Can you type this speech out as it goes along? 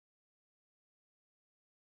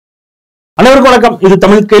அனைவருக்கும் வணக்கம். இது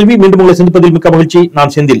தமிழ் கேள்வி. மீண்டும் உங்களை சந்திப்பதில் மிக்க மகிழ்ச்சி.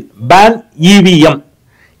 நான் Senthil. Pan EVM,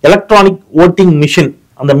 electronic voting machine,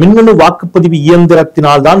 அந்த மின்னணு வாக்குப்பதிவு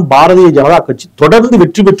இயந்திரத்தினால் தான் பாரதிய ஜனதா கட்சி தொடர்ந்து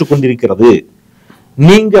வெற்றி பெற்றுக் கொண்டிருக்கிறது.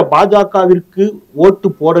 நீங்க பாஜகவிற்கு ஓட்டு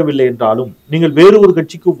போடவில்லை என்றாலும், நீங்கள் வேறு ஒரு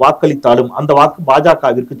கட்சிக்கு வாக்களித்தாலும் அந்த வாக்கு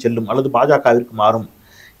பாஜகவிற்கு செல்லும் அல்லது பாஜகவிற்கு மாறும்.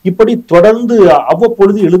 இப்படி தொடர்ந்து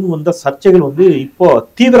அவ்வப்பொழுது எழுந்து வந்த சர்ச்சைகள் இப்போ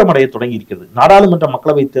தீவிரமடைய தொடங்கி இருக்கிறது. நாடாளுமன்ற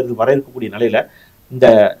மக்களவை தேர்தல் வர இருக்கக்கூடிய நிலையில இந்த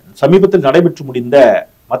சமீபத்தில் நடைபெற்று முடிந்த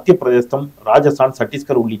மத்திய பிரதேசம், ராஜஸ்தான்,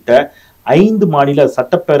 சத்தீஸ்கர் உள்ளிட்ட 5 மாநில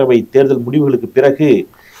சட்டப்பேரவை தேர்தல் முடிவுகளுக்கு பிறகு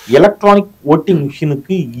எலக்ட்ரானிக் ஓட்டிங்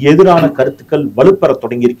மிஷினுக்கு எதிரான கருத்துக்கள் வலுப்பெற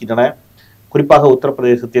தொடங்கியிருக்கின்றன. குறிப்பாக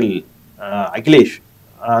உத்தரப்பிரதேசத்தில் அகிலேஷ்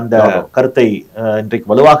அந்த கருத்தை இன்றைக்கு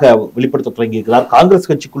வலுவாக வெளிப்படுத்த தொடங்கியிருக்கிறார்.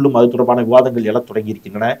 காங்கிரஸ் கட்சிக்குள்ளும் அது தொடர்பான விவாதங்கள் எழ தொடங்கி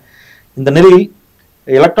இருக்கின்றன. இந்த நிலையில்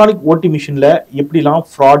எலக்ட்ரானிக் ஓட்டிங் மிஷின்ல எப்படிலாம்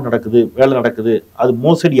ஃப்ராட் நடக்குது, வேலை நடக்குது, அது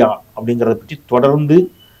மோசடியா அப்படிங்கிறத பற்றி தொடர்ந்து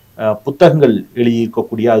புத்தகங்கள்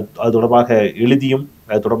எழுதியிருக்கக்கூடிய, அது தொடர்பாக எழுதியும்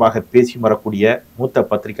அது தொடர்பாக பேசியும் வரக்கூடிய மூத்த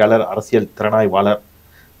பத்திரிகையாளர், அரசியல் திறனாய்வாளர்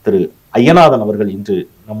திரு ஐயநாதன் அவர்கள் இன்று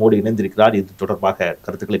நம்மோடு இணைந்திருக்கிறார். இது தொடர்பாக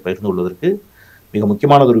கருத்துக்களை பகிர்ந்து கொள்வதற்கு மிக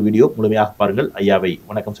முக்கியமானது ஒரு வீடியோ, முழுமையாக பாருங்கள். ஐயாவை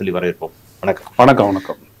வணக்கம் சொல்லி வரவேற்போம். வணக்கம். வணக்கம்.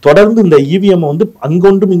 வணக்கம். தொடர்ந்து இந்த இவிஎம்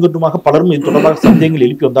அங்கொன்றும் இங்கொன்றுமாக பலரும் இது தொடர்பாக சந்தேகங்கள்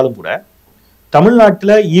எழுப்பி வந்தாலும் கூட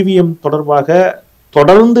தமிழ்நாட்டில் இவிஎம் தொடர்பாக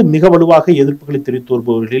தொடர்ந்து மிக வலுவாக எதிர்ப்புகளை தெரிவித்து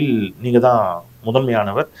வருபவர்களில் நீங்க தான்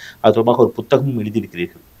முதன்மையானவர். அது தொடர்பாக ஒரு புத்தகமும்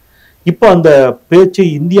எழுதியிருக்கிறீர்கள். இப்போ அந்த பேச்சு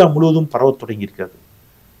இந்தியா முழுவதும் பரவ தொடங்கி இருக்கிறது.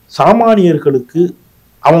 சாமானியர்களுக்கு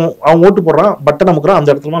அவன் ஓட்டு போடுறான், பட்டன் அமுக்குறான், அந்த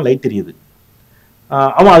இடத்துல லைட் தெரியுது,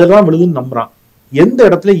 அவன் அதெல்லாம் விழுதுன்னு நம்புறான். எந்த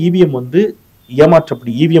இடத்துல இவிஎம்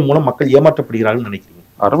இவிஎம் மூலம் மக்கள் ஏமாற்றப்படுகிறார்கள் நினைக்கிறீங்க?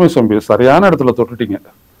 அருமை சம்பி, சரியான இடத்துல தொட்டுட்டீங்க.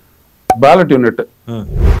 பேலட் யூனிட்,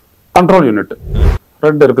 கண்ட்ரோல் யூனிட்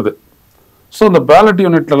 2 இருக்குது. ஸோ இந்த பேலட்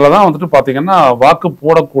யூனிட்ல தான் பாத்தீங்கன்னா வாக்கு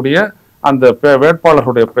போடக்கூடிய அந்த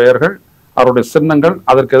வேட்பாளர்களுடைய பெயர்கள், அவருடைய சின்னங்கள்,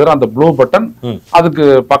 அதற்கு எதிராக அந்த ப்ளூ பட்டன், அதுக்கு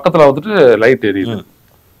பக்கத்துல லைட் எரியுது.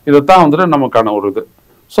 இதுதான் நமக்கான ஒரு இது.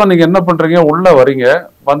 ஸோ நீங்க என்ன பண்றீங்க, உள்ள வரீங்க,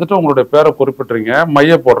 உங்களுடைய பேரை குறிப்பிட்டுறீங்க,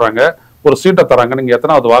 மைய போடுறாங்க, ஒரு சீட்டை தராங்க, நீங்க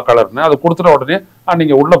எத்தனாவது வாக்காளர்னு அதை கொடுத்துட்ட உடனே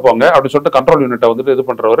நீங்க உள்ள போங்க அப்படின்னு சொல்லிட்டு கண்ட்ரோல் யூனிட்டை இது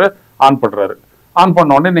பண்றவரு ஆன் பண்றாரு. ஆன்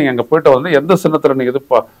பண்ண உடனே நீங்க அங்க போயிட்டு எந்த சின்னத்துல நீங்க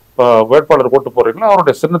வேட்பாளர் ஓட்டு போடுறீங்களோ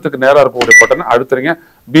அவருடைய சின்னத்துக்கு நேரா இருக்கக்கூடிய பட்டனை அழுத்துறீங்க.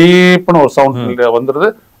 பீப்னு ஒரு சவுண்ட் வந்துருது.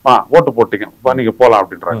 ஓட்டு போட்டீங்க, நீங்க போலாம்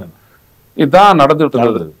அப்படின்றாங்க. இதுதான் நடந்துட்டு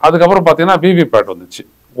இருந்தது. அதுக்கப்புறம் பாத்தீங்கன்னா விவிபேட் வந்துச்சு,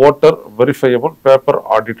 voter verifiable paper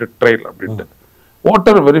audited trail அப்படின்ட்டு.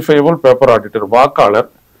 ஓட்டர் வெரிஃபையபிள் பேப்பர் ஆடிட்டர், வாக்காளர்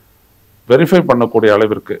வெரிஃபை பண்ணக்கூடிய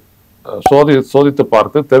அளவிற்கு, சோதித்து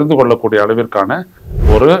பார்த்து தெரிந்து கொள்ளக்கூடிய அளவிற்கான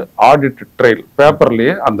ஒரு ஆடிட் ட்ரெயில்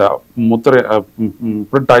பேப்பர்லயே அந்த முத்திரை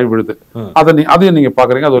பிரிண்ட் ஆகி விழுது. அதையும் நீங்க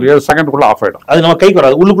பாக்குறீங்க. அது ஒரு 7 செகண்டுக்குள்ள ஆஃப் ஆயிடும். அது நம்ம கைக்கு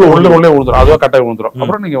வராது, உள்ளே விழுந்துடும், அதுவா கட்டாயம் விழுந்துடும்.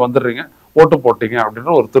 அப்புறம் நீங்க வந்துடுறீங்க, ஓட்டு போட்டீங்க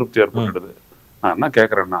அப்படின்ற ஒரு திருப்தி ஏற்பட்டுடுது. நான் என்ன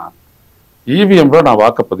கேட்கறேன்னா, இவிஎம்ல நான்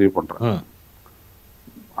வாக்குப்பதிவு பண்றேன்,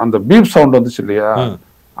 அந்த பீப் சவுண்ட் வந்துச்சு இல்லையா,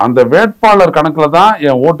 அந்த வேட்பாளர் கணக்குல தான்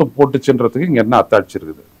என் ஓட்டு போட்டுச்சுன்றதுக்கு இங்க என்ன அத்தாட்சி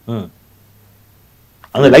இருக்குது?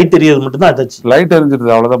 அந்த லைட் எரியது மட்டும் தான் அத்தாட்சி. லைட் எரிஞ்சிருது,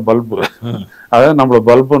 அவ்வளவுதான். பல்பு, அதாவது நம்மள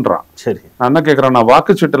பல்புன்றான். சரி, நான் என்ன கேட்கறேன், நான்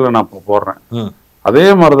வாக்குச்சீட்டுல நான் போடுறேன், அதே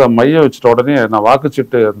மாதிரிதான் மைய வச்சுட்ட உடனே நான்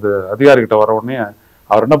வாக்குச்சீட்டு அந்த அதிகாரிகிட்ட வர உடனே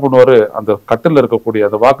அவர் என்ன பண்ணுவாரு, அந்த கட்டில இருக்கக்கூடிய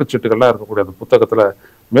அந்த வாக்குச்சீட்டுகள்லாம் இருக்கக்கூடிய அந்த புத்தகத்துல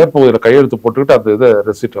மேற்பகுதியில கையெழுத்து போட்டுக்கிட்டு அந்த இதை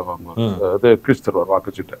ரெசிப்ட் வாங்குவாங்க, இது கிழிச்சு தருவார்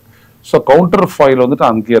வாக்குச்சீட்டை. ஸோ கவுண்டர் ஃபைல்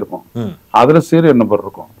அங்கேயே இருக்கும், அதுல சீரியல் நம்பர்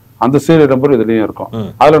இருக்கும், அந்த சீரியல் நம்பர் இதுலயும் இருக்கும்,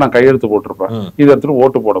 அதுல நான் கையெழுத்து போட்டிருப்பேன். இதை எடுத்துட்டு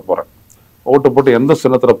ஓட்டு போட போறேன். ஓட்டு போட்டு எந்த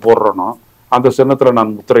சின்னத்துல போடுறேனோ அந்த சின்னத்துல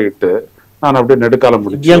நான் முத்திரையிட்டு நான் அப்படியே நெடுக்காலம்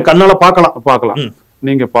முடிச்சு என் கண்ணால பார்க்கலாம்.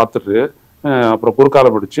 நீங்க பார்த்துட்டு அப்புறம்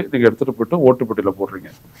குறுக்காலம் முடிச்சு நீங்க எடுத்துட்டு போயிட்டு ஓட்டு பெட்டியில போடுறீங்க.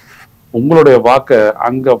 உங்களுடைய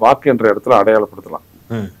அங்க வாக்கு என்ற இடத்துல அடையாளப்படுத்தலாம்.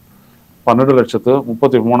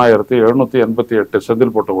 12,33,788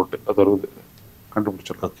 செந்தில் போட்ட ஓட்டு அது வருது,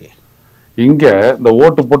 கண்டுபிடிச்சிருக்கோம். இங்க இந்த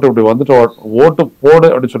ஓட்டு போட்டு இப்படி ஓட்டு போடு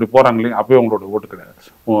அப்படின்னு சொல்லி போறாங்க இல்லையா, அப்பவே உங்களோட ஓட்டு கிடையாது,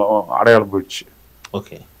 அடையாளம் போயிடுச்சு.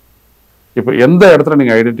 ஓகே, இப்ப எந்த இடத்துல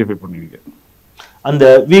நீங்க ஐடென்டிஃபை பண்ணுவீங்க? அந்த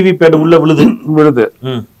விவிபேட் உள்ள விழுது.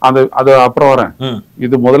 அது அப்புறம் வரேன்.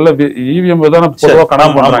 இது முதல்ல இவிஎம் தானே பொதுவா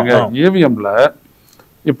கணக்கு பண்றாங்க. இவிஎம்ல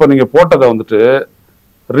இப்ப நீங்க போட்டதை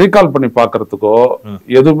ரீகால் பண்ணி பாக்குறதுக்கோ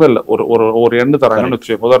எதுவுமே இல்லை. ஒரு எண்ணு தராங்கன்னு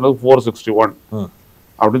வச்சு, உதாரணத்துக்கு 461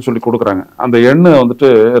 அப்படின்னு சொல்லி கொடுக்குறாங்க. அந்த எண்ணு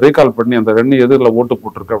ரீகால் பண்ணி அந்த எண்ணு எதுல ஓட்டு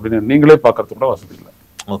போட்டிருக்கு அப்படின்னு நீங்களே பாக்குறதுக்கு கூட வசதி இல்லை.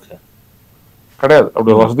 ஓகே, கிடையாது,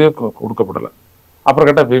 அப்படி வசதியே கொடுக்கப்படலை. அப்புறம்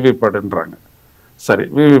கேட்டா விவிபேட்ன்றாங்க. சரி,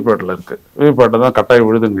 விவிபேட்ல இருக்கு, விவிபேட் தான் கட்டாயம்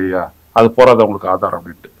விழுதுங்க ஐயா, அது போறாத உங்களுக்கு ஆதாரம்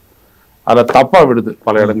அப்படின்ட்டு. அதுல தப்பா விடுது,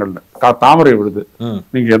 பல இடங்கள்ல தாமரை விடுது.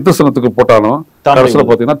 நீங்க எந்த சின்னத்துக்கு போட்டாலும் கடைசியில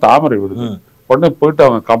பாத்தீங்கன்னா தாமரை விடுது. உடனே போயிட்டு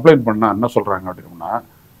அவங்க கம்ப்ளைண்ட் பண்ணா என்ன சொல்றாங்க அப்படின்னா,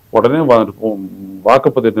 உடனே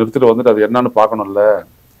வாக்குப்பதிவு நிறுத்திட்டு அது என்னன்னு பாக்கணும்ல,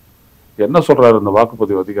 என்ன சொல்றாரு இந்த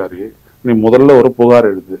வாக்குப்பதிவு அதிகாரி, நீ முதல்ல ஒரு புகார்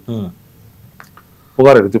எழுது,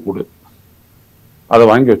 புகார் எழுதி கொடு, அதை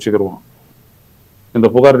வாங்கி வச்சுக்கிடுவோம், இந்த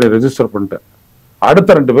புகார் நீ ரெஜிஸ்டர் பண்ணிட்ட,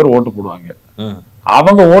 அடுத்த 2 பேர் ஓட்டு போடுவாங்க,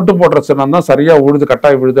 அவங்க ஓட்டு போடுற சின்னம் தான் சரியா விழுது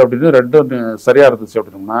கட்டாயம் விழுது அப்படின்னு 2 சரியா இருந்துச்சு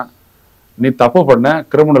அப்படின்னா நீ தப்பு பண்ண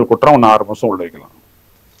கிரிமினல் குற்றம் ஒன்னு 6 மாசம் உள்ள வைக்கலாம்.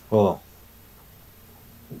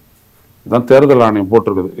 இதான் தேர்தல் ஆணையம்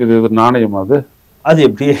போட்டிருக்குது. இது நாணயம் அது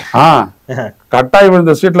எப்படி கட்டாயம்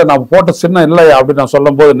விழுந்த சீட்ல நான் போட்ட சின்னம் இல்லையா அப்படின்னு நான்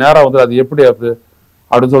சொல்லும் போது நேரா அது எப்படி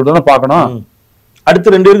அப்படின்னு சொல்லிட்டு பாக்கணும்.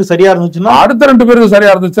 அடுத்த 2 பேருக்கு சரியா இருந்துச்சுன்னா அடுத்த 2 பேருக்கு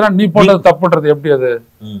சரியா இருந்துச்சுன்னா நீ போட்டது தப்புன்றது எப்படி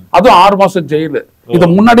அதுவும் 6 மாசம் ஜெயிலு. இதை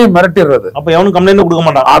முன்னாடியே மிரட்டிடுறது. அப்ப எவனும் கம்ப்ளைண்ட் கொடுக்க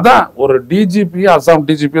மாட்டான். அதான் ஒரு டிஜிபி, அசாம்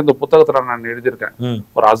டிஜிபி இந்த புத்தகத்துல நான் எழுதியிருக்கேன்.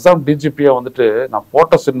 ஒரு அசாம் டிஜிபியா நான்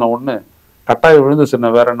போட்ட சின்னம் ஒண்ணு, கட்டாயம் விழுந்த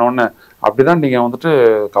சின்னம் வேற என்ன ஒண்ணு, அப்படின்னா நீங்க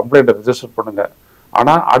கம்ப்ளைண்ட் ரெஜிஸ்டர் பண்ணுங்க.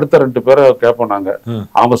 ஆனா அடுத்த 2 பேரை கேட்போம் நாங்க,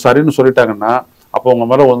 அவங்க சரின்னு சொல்லிட்டாங்கன்னா அப்போ உங்க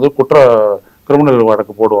மேல குற்ற கிரிமினல்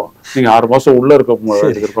வழக்கு போடுவோம், நீங்க 6 மாசம் உள்ள இருக்க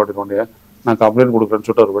அப்படின்னு நான் கம்ப்ளைண்ட் கொடுக்குறேன்னு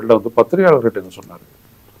சொல்லிட்டு ஒரு வெளில பத்திரிகையாளர்கிட்ட சொன்னாரு.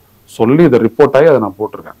 சொல்லி இதை ரிப்போர்ட் ஆகி அதை நான்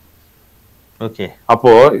போட்டிருக்கேன்.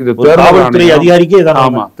 அப்போ இது தேர்தல் அதிகாரிக்கு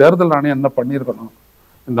ஆமா தேர்தல் ஆணையம் என்ன பண்ணிருக்கணும்,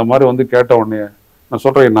 இந்த மாதிரி கேட்ட உடனே நான்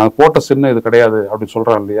சொல்றேன் நான் போட்ட சின்ன இது கிடையாது அப்படின்னு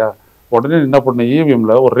சொல்றேன் இல்லையா, உடனே என்ன பண்ண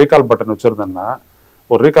இவிஎம்ல ஒரு ரீகால் பட்டன் வச்சிருந்தேன்னா,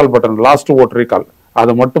 ஒரு recall button last vote recall,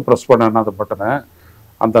 அதை மட்டும் ப்ரெஸ் பண்ணேன்னா அந்த பட்டனை,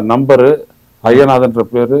 அந்த நம்பரு ஐயநாதன்ற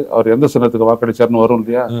பேரு, அவர் எந்த சின்னத்துக்கு வாக்களிச்சாருன்னு வரும்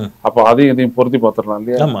இல்லையா, அப்போ அதையும் இதையும் பொருத்தி பார்த்துடலாம்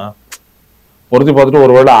இல்லையா. பொருத்தி பார்த்துட்டு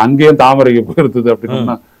ஒருவேளை அங்கேயும் தாமரைக்கு போயிருந்தது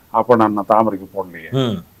அப்படின்னா அப்ப நான் தாமரைக்கு போடலையே,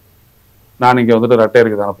 நான் இங்க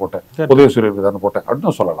ரெட்டையருக்கு தானே போட்டேன், உதயசூரியருக்கு தானே போட்டேன்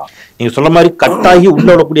அப்படின்னு சொல்லலாம். நீங்க சொல்ல மாதிரி கட்டாகி உள்ள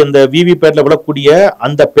விடக்கூடிய அந்த விவி பேர்ல விழக்கூடிய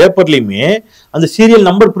அந்த பேப்பர்லயுமே அந்த சீரியல்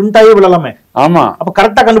நம்பர் பிரிண்ட் ஆகி விழலாமே. ஆமா, அப்ப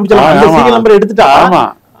கரெக்டா கண்டுபிடிச்சலாம். அந்த சீரியல் நம்பர் எடுத்துட்டா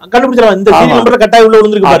கண்டுபிடிச்சலாம். இந்த சீரியல் நம்பர்ல கட்டாயி உள்ள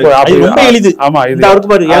விழுந்திருக்கு பாரு, அது ரொம்ப எளிது. ஆமா, இந்த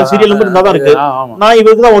அவருக்கு பாரு என் சீரியல் நம்பர் இருந்தா தான் இருக்கு, நான்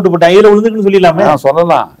இவருக்கு தான் ஓட்டு போட்டேன், இதுல விழுந்துருக்குன்னு சொல்லிடலாமே.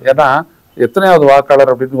 சொல்லலாம். ஏன்னா எத்தனையாவது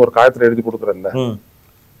வாக்காளர் அப்படின்னு ஒரு காயத்துல எழுதி கொடுக்குறேன்ல,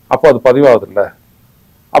 அப்போ அது பதிவாகுது இல்ல.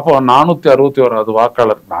 அப்போ 461வது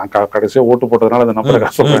வாக்காளர், நான் கடைசியா ஓட்டு போட்டதுனால அந்த நம்பரை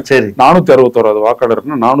சொல்றேன், 461வது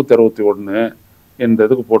வாக்காளர்னா 461 இந்த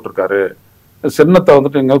இதுக்கு போட்டிருக்காரு.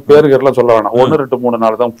 சின்னத்தை இங்க பேருகெல்லாம் சொல்ல வேணாம், 1 2 3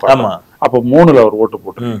 4 தான். அப்போ 3ல அவர் ஓட்டு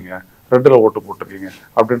போட்டிருக்கீங்க, 2ல ஓட்டு போட்டிருக்கீங்க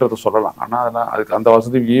அப்படின்றத சொல்லலாம். ஆனா அதெல்லாம் அதுக்கு அந்த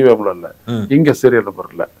வசதி இவிஎம்ல இல்ல, இங்க சீரியல்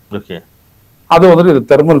நம்பர் இல்ல. அது இது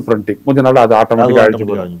தெர்மல் பிரிண்டிங், கொஞ்ச நாள் அது ஆட்டோமேட்டிக்கா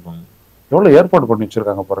அழிச்சு போயிடும். எவ்வளவு ஏற்பாடு பண்ணி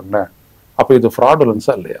வச்சிருக்காங்க பாருங்களேன். அப்ப இது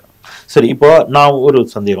ஃப்ராடுலன்ஸா இல்லையா? சரி, இப்போ நான் ஒரு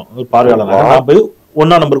சந்தேகம், ஒரு பார்வையாளர், நான் போய்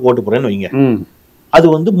 1ஆம் நம்பருக்கு ஓட்டு போடுறேன்னு வைங்க, அது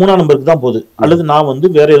 3ஆம் நம்பருக்கு தான் போகுது, அல்லது நான்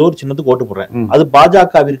வேற ஏதோ ஒரு சின்னத்துக்கு ஓட்டு போடுறேன், அது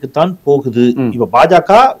பாஜகவிற்கு தான் போகுது. இப்ப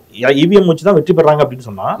பாஜக இவிஎம் வச்சுதான் வெற்றி பெறாங்க அப்படின்னு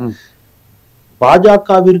சொன்னா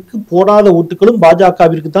பாஜகவிற்கு போடாத ஓட்டுகளும்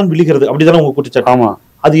பாஜகவிற்கு தான் விழுகிறது, அப்படிதானே உங்க குற்றச்சாட்டு? ஆமா.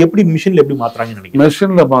 அது எப்படி மிஷின்ல எப்படி மாத்துறாங்கன்னு நினைக்கிறேன்?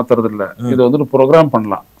 மிஷின்ல மாத்துறது இல்ல, இது ப்ரோக்ராம்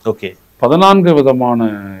பண்ணலாம். ஓகே, 14 விதமான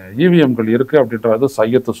இவிஎம்கள் இருக்கு அப்படின்றது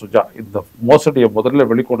சையத் சுஜா, இந்த மோசடியை முதல்ல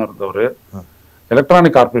வெளிக்கொணர்ந்தவர்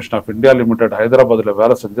electronic corporation of India limited ஹைதராபாத்ல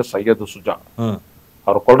வேலை செஞ்ச சையத் சுஜா.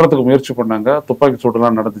 அவர் கொல்றதுக்கு முயற்சி பண்ணாங்க, துப்பாக்கி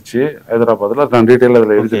சூடுலாம் நடந்துச்சு ஹைதராபாத்ல, நான் டீட்டெயில்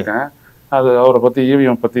அதில் எழுதியிருக்கேன். அது அவரை பத்தி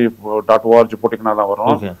இவிஎம் பத்தி .org போட்டிங்கன்னா தான்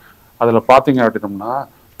வரும். அதுல பாத்தீங்க அப்படின்னம்னா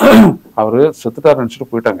அவரு செத்துட்டார்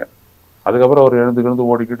நினைச்சிட்டு போயிட்டாங்க. அதுக்கப்புறம் அவர்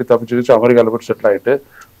எழுந்து ஓடிக்கிட்டு தப்பிச்சு அமெரிக்காவில் போய் செட்டில் ஆயிட்டு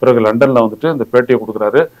பிறகு லண்டன்ல இந்த பேட்டியை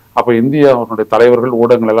கொடுக்குறாரு. அப்ப இந்தியாவுடைய தலைவர்கள்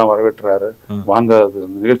ஊடகங்கள் எல்லாம் வரவேற்றாரு, வாங்க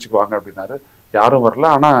நிகழ்ச்சிக்கு வாங்க அப்படின்னாரு. யாரும் வரல.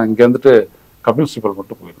 ஆனா இங்க கபில் சிபல்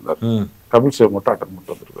மட்டும் போயிருந்தாரு, கபில் சிபல் மட்டும் அட்டன்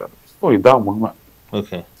பண்ணிட்டு வந்திருக்காரு. ஓ, இதான் உண்மை.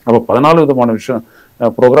 அப்ப 14 விதமான விஷயம்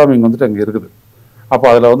ப்ரோக்ராமிங் அங்க இருக்குது. அப்ப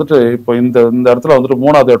அதுல இப்போ இந்த இடத்துல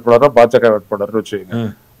 3வது வேட்பாளர் பாஜக வேட்பாளர் வச்சுக்கோங்க,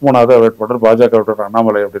 3வது வேட்பாளர் பாஜக வேட்பாளர்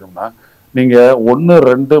அண்ணாமலை அப்படின்னா நீங்க 1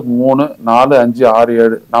 2 3 4 5 6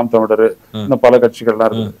 7 நாம் தமிழர் இன்னும் பல கட்சிகள்லாம்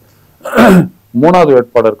இருக்குது. 3வது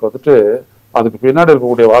வேட்பாளருக்கு அதுக்கு பின்னாடி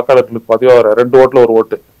இருக்கக்கூடிய வாக்காளர்களுக்கு பதிவாகிற 2 ஓட்டுல ஒரு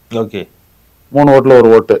ஓட்டு, 3 ஓட்டுல ஒரு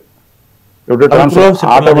ஓட்டு,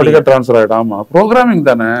 ஆட்டோமேட்டிக்கா டிரான்ஸ்ஃபர் ஆயிடும். ஆமா, ப்ரோக்ராமிங்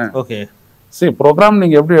தானே. சரி, ப்ரோக்ராம்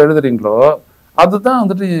நீங்க எப்படி எழுதுறீங்களோ அதுதான்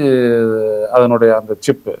அதனுடைய அந்த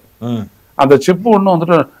சிப்பு. அந்த சிப்பு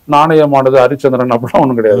ஒன்றும் நாணயமானது ஹரிச்சந்திரன் அப்படிலாம்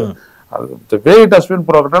ஒண்ணும் கிடையாது.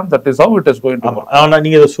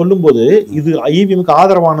 நீங்க இதை சொல்லும் போது இது ஐவிஎம்க்கு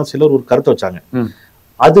ஆதரவான சிலர் ஒரு கருத்தை வச்சாங்க.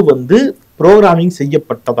 அது ப்ரோக்ராமிங்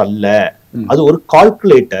செய்யப்பட்டதல்ல, அது ஒரு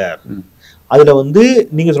கால்குலேட்டர். அதுல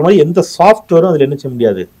நீங்க சொல்ற மாதிரி எந்த சாஃப்ட்வேரும் அதுல என்ன செய்ய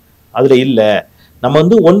முடியாது, அதுல இல்ல. நம்ம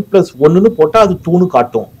 1+1 போட்டா அது 2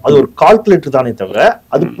 காட்டும், அது ஒரு கால்குலேட்டர் தானே தவிர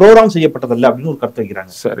அது ப்ரோக்ராம் செய்யப்பட்டதல்ல அப்படின்னு ஒரு கருத்து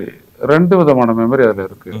வைக்கிறாங்க. சரி, 2 விதமான மெமரி அதுல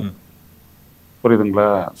இருக்கு, புரியுதுங்களா?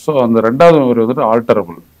 சோ அந்த 2வது மெமரி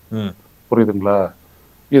ஆல்டரபிள், புரியுதுங்களா?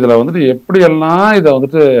 இதுல எப்படியெல்லாம் இதை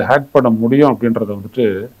ஹேக் பண்ண முடியும் அப்படின்றத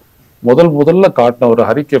முதல்ல காட்டின ஒரு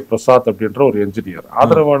ஹரிகே பிரசாத் அப்படின்ற ஒரு என்ஜினியர்,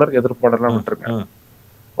 ஆதரவாளர் எதிர்ப்பாளர்லாம் விட்டுருங்க,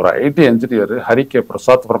 ஒரு ID engineer Harike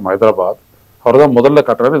Prasad from Hyderabad. அவர் தான் முதல்ல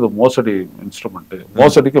காட்டுறாரு இது மோசடி இன்ஸ்ட்ருமெண்ட்,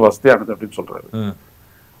 மோசடிக்கு வசதியானது அப்படின்னு சொல்றாரு.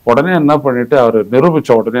 உடனே என்ன பண்ணிட்டு அவர் நிரூபிச்ச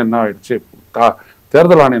உடனே என்ன ஆயிடுச்சு,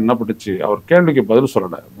 தேர்தல் ஆணையம் என்ன பண்ணிச்சு, அவர் கேள்விக்கு பதில்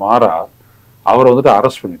சொல்லல, மாறா அவரை வந்துட்டு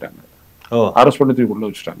அரெஸ்ட் பண்ணிட்டாங்க. அரெஸ்ட் பண்ணி தூக்கி உள்ள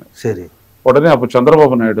வச்சுட்டாங்க. சரி. உடனே அப்ப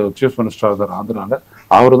சந்திரபாபு நாயுடு சீஃப் மினிஸ்டர் இருந்தார் ஆந்திரால,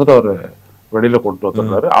 அவர் வந்துட்டு அவர் வெளியில கொண்டு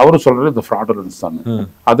வந்துடுறாரு. அவரு சொல்றாரு இது ஃப்ராடுலன்ஸ் தான்.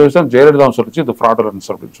 அதை வச்சு ஜெயலலிதா சொல்லிச்சு இது ஃப்ராடுலன்ஸ்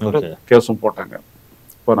அப்படின்னு சொல்லிட்டு கேஸும் போட்டாங்க.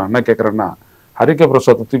 இப்போ நான் என்ன கேட்கறேன்னா, ஹரிகே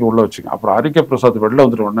பிரசாத் தூக்கி உள்ள வச்சுங்க. அப்புறம் ஹரிகே பிரசாத் வெளில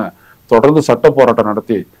வந்துட்டு உடனே தொடர்ந்து சட்ட போராட்டம்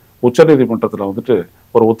நடத்தி உச்ச நீதிமன்றத்துல வந்துட்டு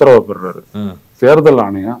ஒரு உத்தரவை பெறுறாரு. தேர்தல்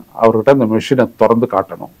ஆணையம் அவர்கிட்ட இந்த மெஷினை திறந்து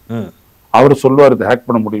காட்டணும், அவர் சொல்லுவார் இது ஹேக்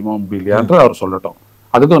பண்ண முடியுமா முடியலையான்ற அவர் சொல்லட்டும்,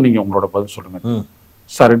 அதுக்கும் நீங்க உங்களோட பதில் சொல்லுங்க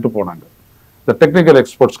சரின்ட்டு போனாங்க. இந்த டெக்னிக்கல்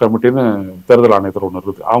எக்ஸ்பர்ட்ஸ் கமிட்டின்னு தேர்தல் ஆணையத்தில் ஒன்று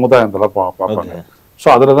இருக்குது, அவங்க தான் இதெல்லாம் பார்ப்பாங்க. ஸோ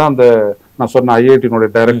அதுல தான் அந்த நான் சொன்ன ஐஐடியினுடைய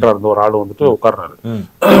டைரக்டரா இருந்த ஒரு ஆள் வந்துட்டு உட்கார்றாரு,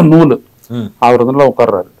 நூலு அவர் வந்து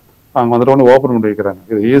உட்கார்றாரு. அவங்க வந்துட்டு ஒன்று ஓப்பன் பண்ணி வைக்கிறாங்க,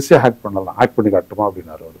 இது ஈஸியா ஹேக் பண்ணலாம், ஹேக் பண்ணி காட்டுமா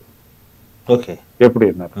அப்படின்னாரு அவரு. எப்படி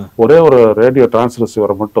என்ன ஒரே ஒரு ரேடியோ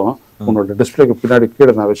டிரான்ஸ்ரிசீவரை மட்டும் உன்னோட டிஸ்பிளேக்கு பின்னாடி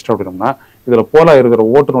கீழே நான் வச்சிட்டேன் அப்படின்னா இதுல போலா இருக்கிற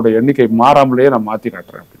ஓட்டுனுடைய எண்ணிக்கை மாறாமலேயே நான் மாத்தி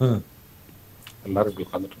காட்டுறேன். எல்லாரும் இப்படி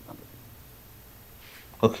உட்காந்துட்டு இருக்காங்க.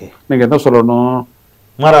 நீங்க என்ன சொல்லணும்,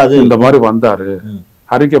 இந்த மாதிரி வந்தாரு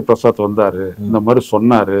ஹரிகே பிரசாத் வந்தாரு, இந்த மாதிரி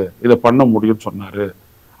சொன்னாரு, இதை பண்ண முடியும்னு சொன்னாரு,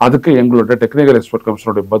 அதுக்கு எங்களோட டெக்னிக்கல் எக்ஸ்பர்ட்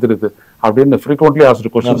கமிஷனுடைய பதில் இது அப்படின்னு ஃப்ரீக்வென்ட்லி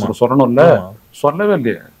ஆஸ்க்டு क्वेश्चंस சொல்லணும்ல, சொல்லவே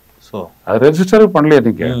இல்லையே, அது ரெஜிஸ்டர் பண்ணலையே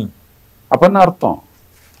நீங்க. அப்ப என்ன அர்த்தம்,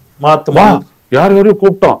 யாரையும்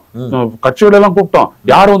கூப்பிட்டோம், கட்சியோட எல்லாம் கூப்பிட்டோம்,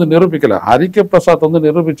 யாரும் வந்து நிரூபிக்கல, ஹரிகே பிரசாத் வந்து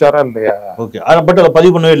நிரூபிச்சாரா இல்லையா,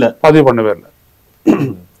 பதிவு பண்ணவே இல்லை.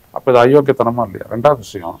 அப்ப இது அயோக்கியத்தனமா இல்லையா? ரெண்டாவது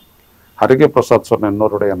விஷயம், ஹரிகே பிரசாத் சொன்ன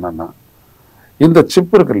இன்னொருடைய என்னன்னா, இந்த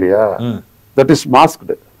சிப் இருக்கு இல்லையா, தட் இஸ்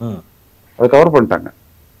மாஸ்க்டு, அதை கவர் பண்ணிட்டாங்க.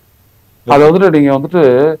 அதை வந்துட்டு நீங்க வந்துட்டு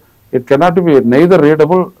it cannot be neither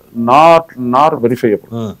readable nor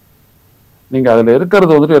verifiable. நீங்க அதுல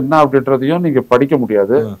இருக்கிறது வந்துட்டு என்ன அப்படின்றதையும் நீங்க படிக்க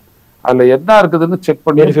முடியாது, அதுல என்ன இருக்குதுன்னு செக்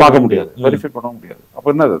பண்ணி பார்க்க முடியாது, வெரிஃபை பண்ண முடியாது. அப்ப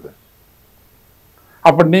என்னது அது?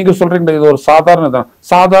 அப்ப நீங்க சொல்றீங்க இது ஒரு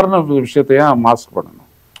சாதாரண விஷயத்தையா மாஸ்க் பண்ணணும்.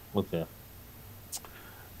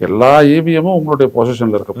 எல்லா இவிஎம்மும் உங்களுடைய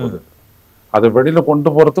பொசிஷன்ல இருக்க போகுது, அதை வெளியில கொண்டு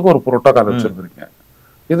போறதுக்கு ஒரு புரோட்டோகால் வச்சிருக்கீங்க.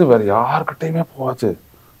 இது வேற யாருக்கிட்டையுமே போகாது,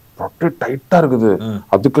 டைட்டா இருக்குது,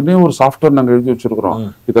 அதுக்குன்னே ஒரு சாஃப்ட்வேர் நாங்க எழுதி வச்சிருக்கிறோம்.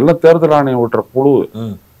 இதெல்லாம் தேர்தல் ஆணையம் விட்டுற புழு.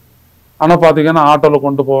 ஆனா பாத்தீங்கன்னா ஆட்டோல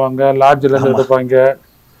கொண்டு போவாங்க, லாட்ஜ்ல இருந்து எடுப்பாங்க,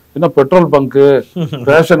 இன்னும் பெட்ரோல் பங்கு,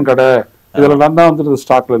 ரேஷன் கடை, இதெல்லாம் தான் வந்துட்டு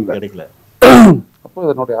ஸ்டாக்ல இல்ல. அப்போ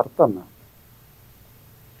இதனுடைய அர்த்தம் என்ன?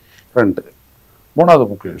 ரெண்டு. மூணாவது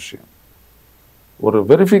முக்கிய விஷயம், ஒரு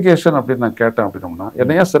வெரிஃபிகேஷன் அப்படின்னு நான் கேட்டேன் அப்படின்னோம்னா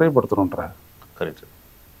என்னையா சிறைப்படுத்தணும்ன்ற,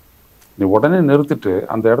 நீ உடனே நிறுத்திட்டு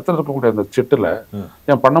அந்த இடத்துல இருக்கக்கூடிய அந்த சிட்டுல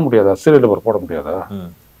ஏன் பண்ண முடியாதா, சீரியல் நம்பர் போட முடியாதா,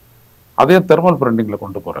 அதே தெர்மல் பிரிண்டிங்ல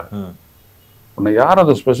கொண்டு போற, உன்னை யார்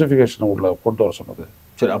அந்த ஸ்பெசிபிகேஷன் உள்ள கொண்டு வர சொன்னது?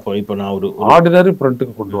 சரி, அப்போ இப்போ நான் ஒரு ஆர்டினரி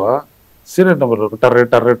பிரிண்ட்டுக்கு கொண்டு வா, சீரியல் நம்பர் இருக்கு,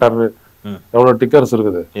 டர்ரு எவ்வளவு டிக்கர்ஸ்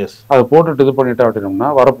இருக்குது, அதை போட்டுட்டு இது பண்ணிட்டா அப்படின்னோம்னா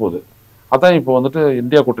வரப்போகுது. அதான் இப்போ வந்துட்டு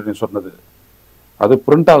இந்தியா கூட்டணி சொன்னது, அது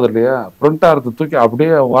பிரிண்ட் ஆகுது இல்லையா, பிரிண்ட் ஆகிறது தூக்கி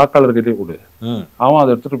அப்படியே வாக்காளர்கிட்டே கொடு, அவன் அதை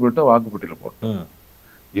எடுத்துட்டு போயிட்டு வாக்குப்பட்டியில போட்டு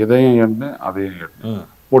இதையும் எண்ணு அதையும் எண்ணு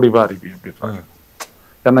முடிவா அறிவி அப்படின்றாங்க.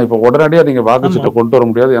 ஏன்னா இப்ப உடனடியா நீங்க வாக்குச்சீட்டை கொண்டு வர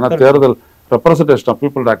முடியாது, ஏன்னா தேர்தல் ரெப்ரசன்டேஷன் ஆஃப்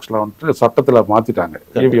பீப்புள் ஆக்ட்ல வந்துட்டு சட்டத்துல மாத்திட்டாங்க,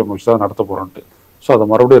 இவிஎம் வச்சு தான் நடத்த போறோம்ட்டு. ஸோ அதை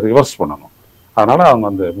மறுபடியும் ரிவர்ஸ் பண்ணணும். அதனால அவங்க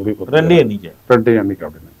அந்த முடிவு ரெண்டே எண்ணிக்கை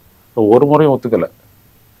அப்படின்னு ஒரு முறையும் ஒத்துக்கல.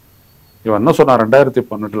 இவன் என்ன சொன்னா,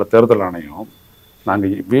 2018 தேர்தல் ஆணையம் நாங்க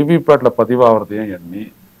விவிபேட்ல பதிவாகிறதையும் எண்ணி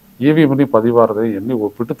இவிஎம் பதிவாகிறதையும் எண்ணி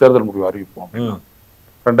ஒப்பிட்டு தேர்தல் முடிவு அறிவிப்போம் அப்படின்னா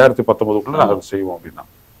 2019 நாங்கள் அதை செய்வோம் அப்படின்னா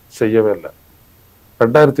செய்யவே இல்லை.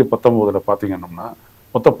 2019 பாத்தீங்கன்னா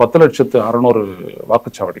மொத்தம் 10,600,000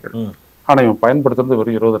 வாக்குச்சாவடிகள். ஆனா இவன் பயன்படுத்துறது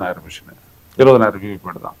வெறும் 20,000 மிஷின், 20,000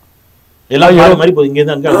 விவிபேட் தான். இல்ல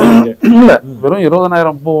வெறும்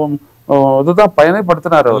 20,000 இதுதான்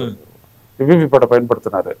பயன்படுத்தினாரு அவர், விவிபேட்டை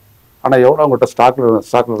பயன்படுத்தினாரு. ஆனா எவ்வளவு அவங்ககிட்ட ஸ்டாக்ல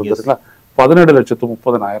இருந்ததுங்களா,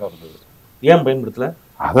 17,30,000 இருந்தது. ஏன் பயன்படுத்தல?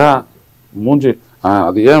 அதான் மூஞ்சி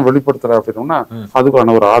அது ஏன் வெளிப்படுத்துற அப்படின்னா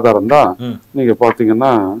அதுக்கான ஒரு ஆதாரம் தான். நீங்க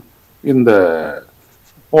பாத்தீங்கன்னா இந்த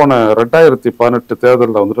போன 2018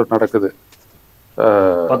 தேர்தலில் வந்துட்டு நடக்குது,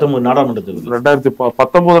 19 நாடாளுமன்ற தேர்தல்,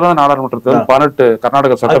 2019 நாடாளுமன்ற தேர்தல், 18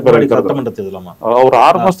 கர்நாடக சட்டப்பேரவை தேர்தல், ஒரு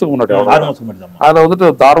 6 மாசத்துக்கு முன்னாடி. அதுல வந்துட்டு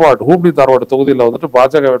தார்வாட், ஹூப்ளி தார்வாட் தொகுதியில வந்துட்டு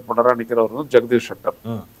பாஜக வேட்பாளராக நிக்கிறவர் வந்து ஜெகதீஷ் ஷெட்டர்,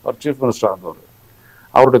 அவர் சீஃப் மினிஸ்டரா இருந்தவர்.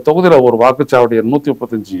 அவருடைய தொகுதியில ஒரு வாக்குச்சாவடி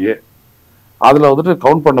 135A, அதுல வந்துட்டு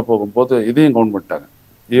கவுண்ட் பண்ண போகும்போது இதையும் கவுண்ட் பண்ணிட்டாங்க.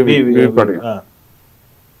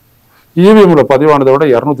 இவிஎம்ல பதிவானதை விட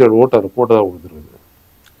 207 ஓட்டு அது போட்டதா கொடுத்துருக்குது.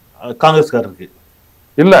 காங்கிரஸ்காரருக்கு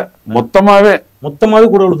இல்ல மொத்தமாவே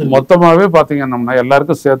கூட விழுந்து மொத்தமாவே பாத்தீங்கன்னா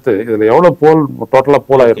எல்லாருக்கும் சேர்த்து இதுல எவ்வளவு போல் டோட்டலா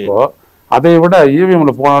போல் ஆயிருக்கோ அதை விட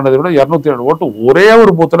இவிஎம்ல போனதை விட 207 ஓட்டு ஒரே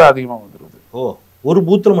ஒரு பூத்துல அதிகமா வந்துருது. ஒரு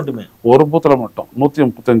பூத்துல மட்டுமே, ஒரு பூத்துல மட்டும்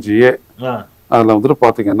 135 அதுல வந்துட்டு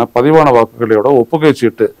பாத்தீங்கன்னா பதிவான வாக்குகளோட ஒப்புகை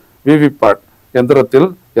சீட்டு விவிபேட் எந்திரத்தில்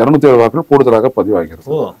 207 வாக்குகள் கூடுதலாக பதிவாகிறது.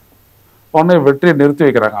 உடனே வெற்றியை நிறுத்தி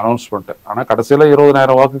வைக்கிறாங்க அனௌன்ஸ்மெண்ட். ஆனா கடைசியில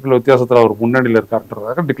 20,000 வாக்குகள் வித்தியாசத்துல அவர் முன்னணியில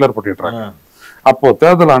இருக்காருன்றதாக டிக்ளேர் பண்ணிடுறாங்க. அப்போ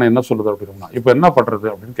தேர்தல் ஆணையம் என்ன சொல்லுது அப்படின்னா இப்ப என்ன பண்றது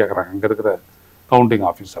அப்படின்னு கேக்குறாங்க அங்க இருக்கிற கவுண்டிங்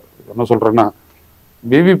ஆபீசர். என்ன சொல்றேன்னா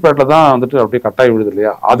விவிபேட்ல தான் வந்துட்டு அப்படியே கட்டாயம் விழுது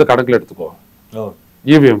இல்லையா, அது கணக்குல எடுத்துக்கோ,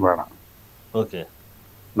 இவிஎம் வேணாம்.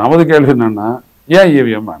 நமது கேள்வி என்னன்னா ஏன்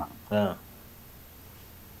இவிஎம் வேணாம்,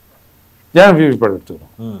 ஏன் விவிபேட்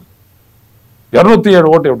எடுத்துக்கணும்?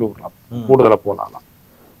 207 ஓட்டு எப்படி விடலாம், கூடுதலா போலாம்.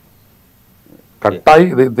 கட்டாய்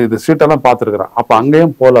இது சீட்டெல்லாம் பார்த்துருக்குறான். அப்ப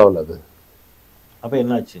அங்கேயும் போலாவில் அது. அப்ப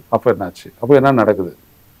என்னாச்சு அப்ப என்ன நடக்குது?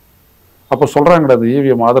 அப்ப சொல்றாங்க அந்த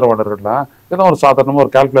இவிஎம் ஆதரவாளர்கள்லாம் ஏதோ ஒரு சாதாரணமா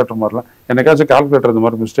ஒரு கால்குலேட்டர் மாதிரிலாம் என்னைக்காச்சும் கால்குலேட்டர் இந்த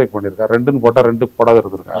மாதிரி மிஸ்டேக் பண்ணிருக்கா, 2 போட்டா 2 போடாத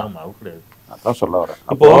இருந்திருக்கா, அதான் சொல்ல வரேன்.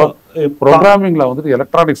 அப்போ ப்ரோக்ராமிங்ல வந்துட்டு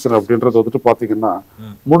எலக்ட்ரானிக்ஸ் அப்படின்றது வந்துட்டு பாத்தீங்கன்னா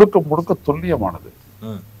முழுக்க துல்லியமானது,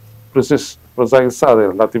 ப்ரிசைஸா அது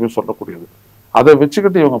எல்லாத்தையுமே சொல்லக்கூடியது. அதை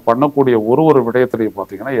வச்சுக்கிட்டு இவங்க பண்ணக்கூடிய ஒரு விடயத்திலையும்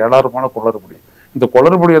பாத்தீங்கன்னா ஏழாயிரமான குளறுபடி. இந்த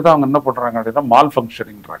குளறுபடியை தான் அவங்க என்ன பண்றாங்க அப்படின்னா மால்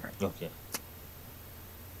ஃபங்க்ஷனிங்றாங்க.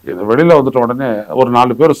 இது வெளியில வந்துட்ட உடனே ஒரு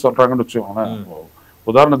 4 பேர் சொல்றாங்கன்னு வச்சுக்கோங்களேன்.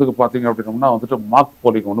 உதாரணத்துக்கு பாத்தீங்க அப்படின்னோம்னா வந்துட்டு மார்க்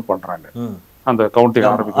போலிங் ஒண்ணு பண்றாங்க. அந்த கவுண்டிங்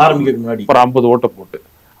ஆரம்பிக்க ஒரு 50 ஓட்டை போட்டு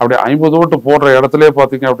அப்படியே 50 ஓட்டு போடுற இடத்துலயே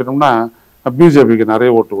பாத்தீங்க அப்படின்னோம்னா பிஜேபிக்கு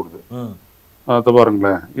நிறைய ஓட்டு கொடுது. அது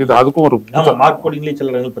பாருங்களேன், இது அதுக்கும் ஒரு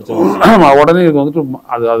உடனே இது வந்துட்டு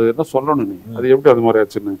அது என்ன சொல்லணும், நீ அது எப்படி அது மாதிரி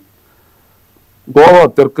ஆச்சுன்னு. கோவா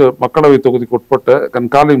தெற்கு மக்களவை தொகுதிக்கு உட்பட்ட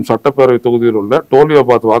கன்காலியம் சட்டப்பேரவை தொகுதியில் உள்ள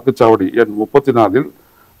டோலியாபாத் வாக்குச்சாவடி எண் 34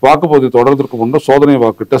 வாக்குப்பதிவு தொடர்வதற்கு முன்பு சோதனை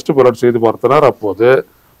வாக்கு டெஸ்ட் பேலட் செய்து பார்த்தனர். அப்போது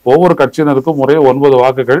ஒவ்வொரு கட்சியினருக்கும் முறையே 9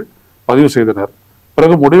 வாக்குகள் பதிவு செய்தனர்.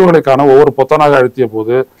 பிறகு முடிவுகளை காண ஒவ்வொரு பொத்தானாக அழுத்திய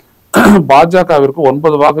போது பாஜகவிற்கு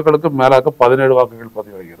 9 வாக்குகளுக்கு மேலாக 17 வாக்குகள்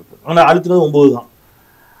பதிவாகிறது.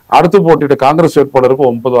 அடுத்து போட்டியிட்ட காங்கிரஸ் வேட்பாளருக்கு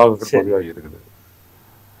 9 வாக்குகள் பதிவாகி இருக்குது.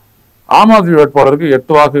 ஆம் ஆத்மி வேட்பாளருக்கு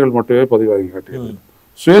 8 வாக்குகள் மட்டுமே பதிவாகி காட்டியது.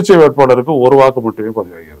 சுயேட்சை வேட்பாளருக்கு 1 வாக்கு மட்டுமே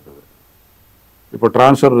பதிவாகி இருக்குது. இப்ப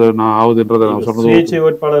டிரான்ஸ்பர் நான் ஆகுதுன்றத நான் சொல்றது, சுயேட்சை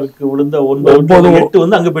வேட்பாளருக்கு விழுந்த 9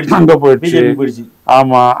 வந்து அங்க போயிடுச்சு.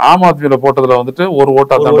 ஆமா, ஆம் ஆத்மியில போட்டதுல வந்துட்டு 1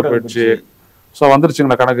 ஓட்டு அந்தாண்ட போயிடுச்சு. சோ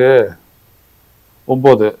வந்துருச்சுங்களா கணக்கு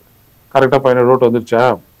 9 கரெக்டா 17 ஓட்டு வந்துருச்சா.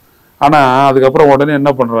 ஆனா அதுக்கப்புறம் உடனே என்ன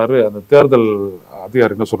பண்றாரு அந்த தேர்தல்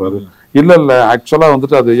அதிகாரி என்ன சொல்றாரு, இல்ல ஆக்சுவலா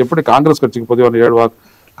வந்துட்டு அது எப்படி காங்கிரஸ் கட்சிக்கு பதிவான 7 வாக்கு,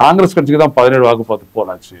 காங்கிரஸ் கட்சிக்கு தான் 17 வாக்கு பார்த்து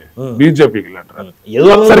போனாச்சு, பிஜேபிக்கு இல்ல.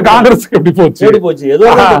 காங்கிரஸுக்கு எப்படி போச்சு?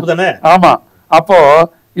 ஆமா, அப்போ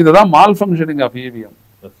இதுதான் மால் ஃபங்க்ஷனிங் ஆஃப் இவிஎம்.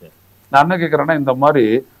 நான் என்ன கேட்கறேன்னா இந்த மாதிரி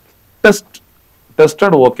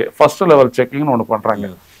டெஸ்டட் ஓகே ஃபர்ஸ்ட் லெவல் செக்கிங்னு ஒண்ணு பண்றாங்க.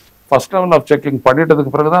 ஃபர்ஸ்ட் லெவல் ஆஃப் செக்கிங்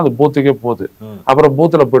பண்ணிட்டதுக்கு பிறகுதான் அது பூத்துக்கே போகுது. அப்புறம்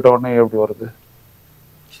பூத்துல போயிட்ட உடனே எப்படி வருது?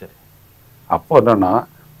 அப்போ என்னன்னா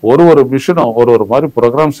ஒரு மிஷினும் ஒரு மாதிரி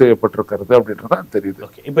ப்ரோக்ராம் செய்யப்பட்டிருக்கிறது அப்படின்றத தெரியுது.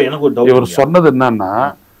 இவர் சொன்னது என்னன்னா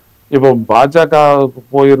இப்போ பாஜக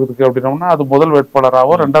போயிருக்கு அப்படின்னோம்னா அது முதல்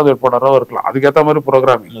வேட்பாளராகவோ 2வது வேட்பாளராகவோ இருக்கலாம், அதுக்கேற்ற மாதிரி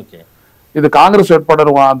ப்ரோக்ராமிங். இது காங்கிரஸ் வேட்பாளர்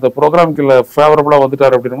அந்த ப்ரோக்ராமுக்கு ஃபேவரபிளா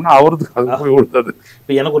வந்துட்டாரு அப்படின்னா அவருக்கு அது போய் விழுந்தது.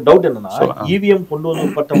 இப்போ எனக்கு ஒரு டவுட் என்னன்னா இவிஎம் கொண்டு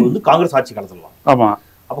வரப்பட்டது வந்து காங்கிரஸ் ஆட்சி காலத்துல. ஆமா,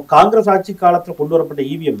 அப்போ காங்கிரஸ் ஆட்சி காலத்துல கொண்டு வரப்பட்ட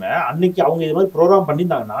இவிஎம் அன்னைக்கு அவங்க இது மாதிரி ப்ரோக்ராம்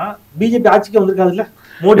பண்ணியிருந்தாங்கன்னா பிஜேபி ஆட்சிக்கு வந்திருக்காது இல்ல.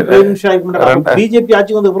 மோடி பிஜேபி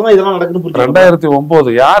ஆட்சிக்கு வந்த அப்புறம் தான் இதெல்லாம் நடக்குது.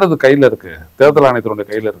 2009 யார் இது கையில இருக்கு? தேர்தல் ஆணையத்தினுடைய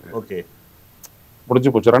கையில இருக்கு. ஓகே,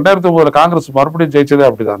 முடிஞ்சு போச்சு. 2009 காங்கிரஸ் மறுபடியும் ஜெயிச்சதே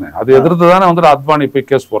அப்படிதானே. அது எதிர்த்து தானே வந்துட்டு அத்வானி போய்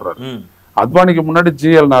கேஸ் போடுறாரு. அத்வானிக்கு முன்னாடி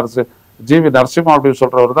ஜிவி நரசிம்மா அப்படின்னு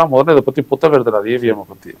சொல்றவர் தான் முதல்ல இதை பத்தி புத்தகம் எழுதுறாரு இவிஎம்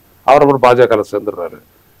பத்தி. அவர் அப்புறம் பாஜக சேர்ந்துடுறாரு.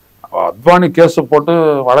 அத்வானி கேஸ் போட்டு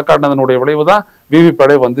வழக்காடினதனுடைய விளைவு தான்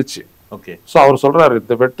விவிபேடே வந்துச்சு. சோ அவர் சொல்றாரு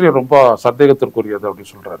இந்த வெற்றி ரொம்ப சந்தேகத்திற்குரியது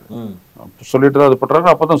அப்படின்னு சொல்றாரு. சொல்லிட்டு தான் அது பண்றாரு.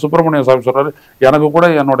 அப்பதான் சுப்பிரமணிய சாமி சொல்றாரு எனக்கு கூட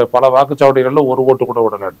என்னோட பல வாக்குச்சாவடிகள்ல 1 ஓட்டு கூட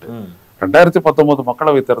விடலான்ட்டு. 2019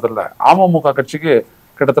 மக்களவை தேர்தலில் அமமுக கட்சிக்கு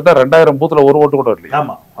கிட்டத்தட்ட 2000 பூத்துல 1 ஓட்டு கூட இல்லையா.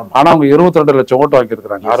 ஆனா அவங்க 22 லட்சம் ஓட்டு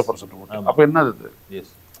வாங்கியிருக்கிறாங்க, 6% ஓட்டு. அப்ப என்னது இது?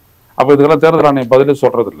 அப்ப இதுக்கெல்லாம் தேர்தல் ஆணையம் பதிலே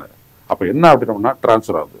சொல்றது இல்லை. அப்ப என்ன அப்படின்னோம்னா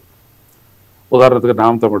டிரான்ஸ்பர் ஆகுது. உதாரணத்துக்கு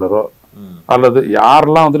நாம் தமிழரோ அல்லது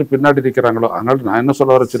யாரெல்லாம் வந்துட்டு பின்னாடி நிற்கிறாங்களோ, அதனால நான் என்ன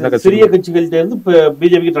சொல்ல வர சின்ன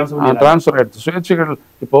டிரான்ஸ்பர் ஆயிடுச்சு. சுயேட்சைகள்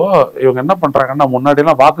இப்போ இவங்க என்ன பண்றாங்கன்னா முன்னாடி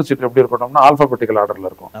எல்லாம் வாக்குச்சீட்டு எப்படி இருக்கணும்னா ஆல்பாபெட்டிக்கல் ஆர்டர்ல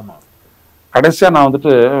இருக்கும். கடைசியா நான்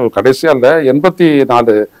வந்துட்டு கடைசியா இல்ல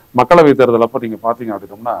 84 மக்களவை தேர்தல் அப்ப நீங்க பாத்தீங்க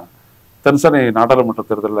அப்படின்னோம்னா தென்சென்னை நாடாளுமன்ற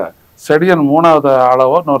தேர்தலில் செடியன் 3வது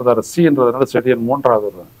அளவோ இன்னொரு சின்றதுனால செடியன்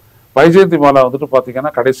 3வது. வைஜெயந்தி மாலா வந்துட்டு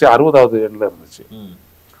பாத்தீங்கன்னா கடைசி 60வது எண்ணில் இருந்துச்சு.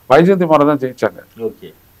 வைஜெயந்தி மாறன் தான் ஜெயிச்சாங்க. ஓகே,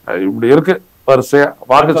 இப்படி இருக்கு வரிசையா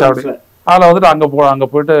வாக்குச்சாவடி. அதில் வந்துட்டு அங்கே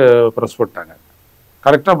போயிட்டு ப்ரெஸ் பண்ணிட்டாங்க.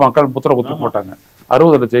 கரெக்டாக மக்கள் புத்திர குத்தி போட்டாங்க.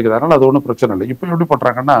 60 ஜெயிக்குது. அதனால அது ஒன்றும் பிரச்சனை இல்லை. இப்போ எப்படி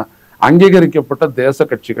பண்றாங்கன்னா, அங்கீகரிக்கப்பட்ட தேச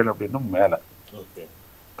கட்சிகள் அப்படின்னு மேல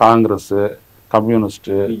காங்கிரஸ்,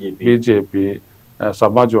 கம்யூனிஸ்ட், பிஜேபி,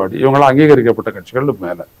 சமாஜ்வாடி இவங்கெல்லாம் அங்கீகரிக்கப்பட்ட கட்சிகள்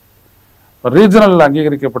மேல. ரீஜனல்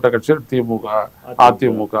அங்கீகரிக்கப்பட்ட கட்சிகள் திமுக,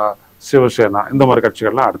 அதிமுக, சிவசேனா இந்த மாதிரி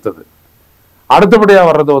கட்சிகள்லாம் அடுத்தது. அடுத்தபடியா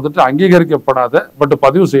வர்றது வந்துட்டு அங்கீகரிக்கப்படாத பட்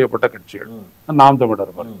பதிவு செய்யப்பட்ட கட்சிகள், நாம்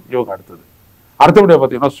தமிழர் இவங்க அடுத்தது. அடுத்தபடியா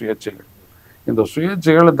பார்த்தீங்கன்னா சுயேட்சைகள். இந்த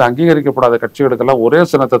சுயேட்சைகள் இந்த அங்கீகரிக்கப்படாத கட்சிகளுக்கெல்லாம் ஒரே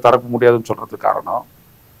சின்னத்தை தர முடியாதுன்னு சொல்றதுக்கு காரணம்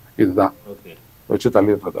இதுதான். வச்சு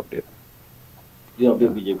தள்ளிடுறது அப்படியே.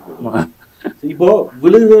 இப்போ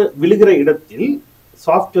விழுகிற இடத்தில்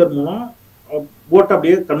சாஃப்ட்வேர் மூலம் ஓட்ட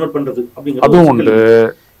அப்படியே கன்வெர்ட் பண்றது அப்படிங்கிறது அதுவும் உண்டு.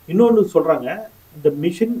 இன்னொன்னு சொல்றாங்க, இந்த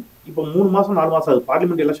மிஷின் இப்ப 3 மாசம் 4 மாசம் ஆகுது.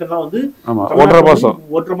 பார்லிமெண்ட் எலெக்ஷன்லாம் வந்து 1.5 மாசம்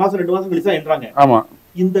 2 மாசம் கழிச்சு தான் என்றாங்க.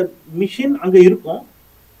 இந்த மிஷின் அங்க இருக்கும்.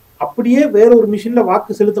 அப்படியே வேற ஒரு மிஷின்ல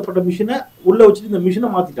வாக்கு செலுத்தப்பட்ட மிஷினை உள்ள வச்சுட்டு இந்த மிஷினை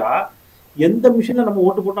மாத்திட்டா எந்த மிஷின்ல நம்ம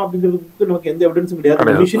ஓட்டு போட்டோம் அப்படிங்கிறதுக்கு நமக்கு எந்த எவிடன்ஸும்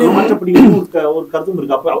கிடையாது. மிஷினே மாற்றப்படி ஒரு கருத்தும்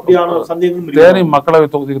இருக்கு. அப்ப அப்படியான சந்தேகங்களும் இருக்கு. தேனி மக்களவை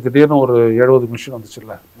தொகுதிக்கு திடீர்னு ஒரு 70 மிஷின்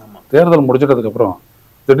வந்துச்சுல்ல, தேர்தல் முடிச்சிட்டதுக்கு அப்புறம்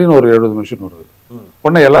திடீர்னு ஒரு 70 மிஷின் வருது.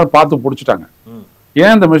 உடனே எல்லாரும் பார்த்து பிடிச்சிட்டாங்க.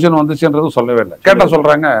 ஏன் இந்த மிஷின் வந்துச்சுன்றது சொல்லவே இல்லை. கேட்டா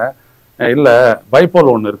சொல்றாங்க, இல்ல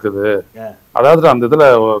பைப்போல் ஒண்ணு இருக்குது, அதாவது அந்த இதுல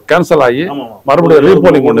கேன்சல் ஆகி மறுபடியும்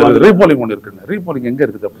ரீபோலிங் ஒண்ணு இருக்குது, ரீபோலிங் ஒண்ணு இருக்குன்னு. ரீபோலிங் எங்க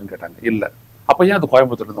இருக்குது அப்படின்னு கேட்டாங்க. இல்ல. அப்ப ஏன் அது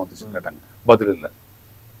கோயம்புத்தூர்ல இருந்து வந்துச்சுன்னு கேட்டாங்க. பதில் இல்லை.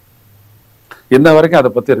 இன்ன வரைக்கும்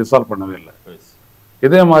அதை பத்தி ரிசால்வ் பண்ணவே இல்லை.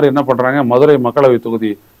 இதே மாதிரி என்ன பண்றாங்க, மதுரை மக்களவை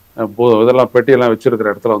தொகுதி இதெல்லாம் பெட்டியெல்லாம் வச்சிருக்கிற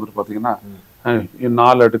இடத்துல வந்துட்டு பாத்தீங்கன்னா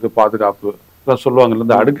 4 அடுக்கு பாதுகாப்பு இதெல்லாம் சொல்லுவாங்க.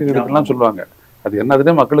 இந்த அடுக்கு அடுக்குலாம் சொல்லுவாங்க. அது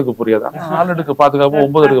என்னதுன்னே மக்களுக்கு புரியாது. 4 அடுக்கு பாதுகாப்பு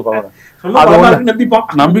 9 அடுக்கு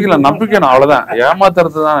பாதுகாப்பு நம்பிக்கை அவ்வளவுதான்,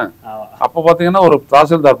 ஏமாத்துறது தானே. அப்ப பாத்தீங்கன்னா ஒரு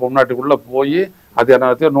தாசில்தார் பொம்நாட்டுக்குள்ள போய் அது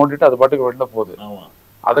என்னத்தையும் நோண்டிட்டு அது பாட்டுக்கு வெளில போகுது.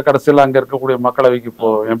 அது கடைசியில் அங்க இருக்கக்கூடிய மக்களவைக்கு இப்போ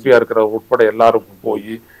எம்பியா இருக்கிற உட்பட எல்லாரும்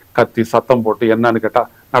போய் கத்தி சத்தம் போட்டு என்னன்னு கேட்டா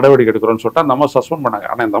நடவடிக்கை எடுக்கிறோம்னு சொல்லிட்டா நம்ம சஸ்பெண்ட் பண்ணாங்க.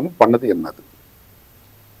 ஆனா இந்த பண்ணது என்னது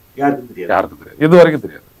யாருக்கும் தெரியாது. இது வரைக்கும்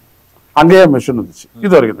தெரியாது. அங்கேயே மிஷின் இருந்துச்சு,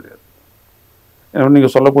 இது வரைக்கும் தெரியாது. நீங்க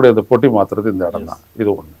சொல்லக்கூடிய அந்த பொட்டி மாத்துறது இந்த இடம் தான். இது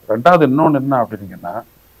ஒண்ணு. ரெண்டாவது இன்னொன்னு என்ன அப்படின்னீங்கன்னா,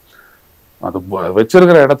 அது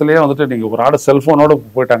வச்சிருக்கிற இடத்துலயே வந்துட்டு நீங்க ஒரு ஆடு செல்போனோட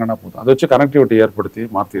போயிட்டாங்கன்னா போதும், அதை வச்சு கனெக்டிவிட்டி ஏற்படுத்தி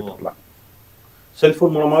மாத்திட்டு இருக்கலாம்.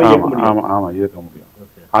 செல்போன் மூலமா ஆமா இயக்க முடியும்.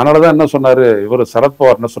 அதனாலதான் என்ன சொன்னாரு இவர்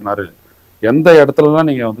சரத்பவார், என்ன சொன்னாரு, எந்த இடத்துலலாம்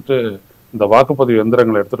நீங்க வந்துட்டு இந்த வாக்குப்பதிவு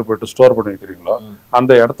எந்திரங்களை எடுத்துட்டு போயிட்டு ஸ்டோர் பண்ணி வைக்கிறீங்களோ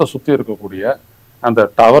அந்த இடத்த சுத்தி இருக்கக்கூடிய அந்த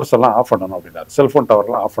டவர்ஸ் எல்லாம் ஆஃப் பண்ணணும் அப்படின்னாரு. செல்போன் டவர்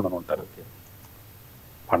எல்லாம் ஆஃப் பண்ணணும்ட்டாரு.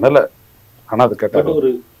 பண்ணல. ஆனா அது கேட்டாரு,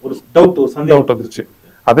 ஒரு டவுட் வந்துருச்சு.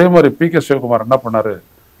 அதே மாதிரி பி.கே. சிவகுமார் என்ன பண்ணாரு,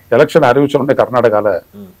 எலெக்ஷன் அறிவிச்ச உடனே கர்நாடகால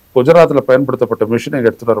குஜராத்ல பயன்படுத்தப்பட்ட மிஷினை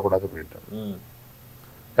எடுத்துட்டு வரக்கூடாது அப்படின்ட்டாரு.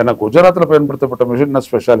 ஏன்னா குஜராத்ல பயன்படுத்தப்பட்ட மிஷின் என்ன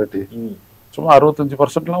ஸ்பெஷாலிட்டி, சும்மா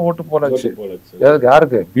 65% ஓட்டு போலாச்சு.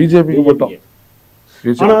 யாருக்கு? பிஜேபிக்கு மட்டும்.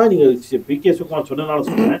 ஆனா நீங்க பி.கே. சிவகுமார் சொன்னதுனால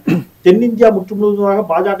சொல்றேன், தென்னிந்தியா முற்றுமுழுதாக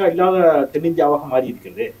பாஜக இல்லாத தென்னிந்தியாவாக மாறி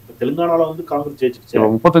இருக்கிறது. தெலுங்கானால வந்து காங்கிரஸ் ஜெயிச்சிருச்சு.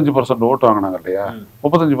 35% ஓட்டு வாங்கினாங்க இல்லையா?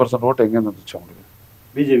 35% ஓட்டு எங்க இருந்துச்சு அவங்களுக்கு?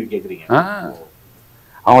 பிஜேபி கேக்குறீங்க.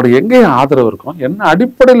 அவங்களுக்கு எங்க ஆதரவு இருக்கும், என்ன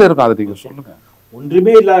அடிப்படையில இருக்கும், அதை நீங்க சொல்லுங்க.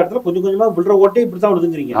 ஒன்றுமே இல்லாத இடத்துல கொஞ்சம் கொஞ்சமா விழுற ஓட்டே இப்படித்தான்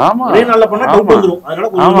விழுதுங்கிறீங்க. ஆமா, ஒரே நாள்ல பண்ணா டவுட் வந்துரும். அதனால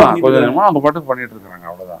கொஞ்சம் கொஞ்சமா அவங்க பாட்டுக்கு பண்ணிட்டு இருக்காங்க.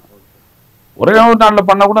 அவ்வளவுதான். ஒரே நாள்ல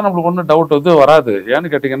பண்ணா கூட நம்மளுக்கு ஒன்றும் டவுட் வந்து வராது.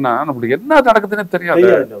 ஏன்னு கேட்டீங்கன்னா நம்மளுக்கு என்ன நடக்குதுன்னு தெரியாது.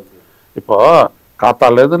 இப்போ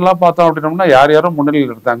காத்தால இதெல்லாம் பார்த்தோம் அப்படின்னோம்னா யாரும்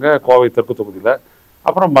முன்னிலையில் இருந்தாங்க கோவை தெற்கு தொகுதியில.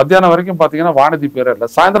 அப்புறம் மத்தியானம் வரைக்கும் பாத்தீங்கன்னா வானதி பேரே இல்லை.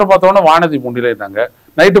 சாயந்தரம் பார்த்தோம்னா வானதி முன்னிலை இருந்தாங்க.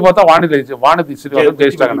 நைட்டு பார்த்தா வானதி சீனிவாசன்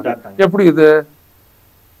ஜெயிச்சிட்டாங்க. எப்படி இது?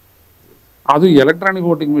 அதுவும் எலக்ட்ரானிக்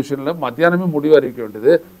ஓட்டிங் மிஷின்ல மத்தியானமே முடிவு அறிவிக்க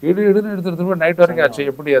வேண்டியது இடுன்னு எடுத்துட்டு நைட் வரைக்கும் ஆச்சு.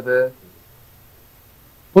 எப்படி அது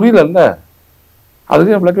புரியல.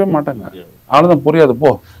 அதுலயும் விளக்கவே மாட்டாங்க. அவ்வளவுதான், புரியாது போ.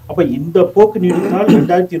 அப்ப இந்த போக்கு நீடித்தால்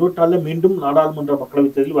 2024 மீண்டும் நாடாளுமன்ற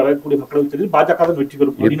மக்களவைத் தேர்தல், வரக்கூடிய மக்களவைத் தேர்தல் பாஜக தான் வெற்றி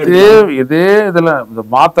பெறும். இதே இதுல இந்த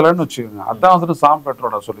மாத்தலன்னு வச்சுக்கோங்க. அதான் வந்துட்டு சாம்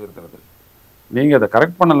பெட்ரோட சொல்லி இருக்கிறது. நீங்க இதை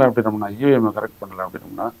கரெக்ட் பண்ணல அப்படின்னோம்னா, இவிஎம் கரெக்ட் பண்ணல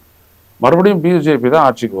அப்படின்னோம்னா மறுபடியும் பிஜேபி தான்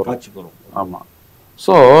ஆட்சிக்கு வரும். ஆமா.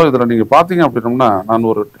 ஸோ இதுல நீங்க பாத்தீங்க அப்படின்னோம்னா, நான்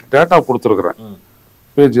ஒரு டேட்டா கொடுத்துருக்குறேன்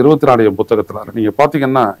பேஜ் 24 என் புத்தகத்துல. நீங்க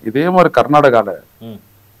பாத்தீங்கன்னா இதே மாதிரி கர்நாடகால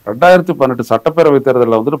 2018 சட்டப்பேரவை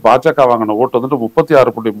தேர்தலில் வந்துட்டு பாஜக வாங்கின ஓட்டு வந்துட்டு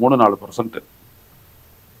 36.34%.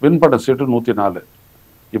 வின் பண்ண சீட்டு 104.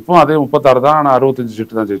 இப்போ அதே 36 தான். ஆனால் 65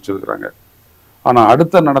 சீட்டு தான் ஜெயிச்சிருக்கிறாங்க. ஆனால்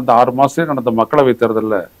அடுத்த நடந்த 6 மாசம் நடந்த மக்களவை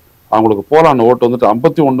தேர்தலில் அவங்களுக்கு போலான ஓட்டு வந்துட்டு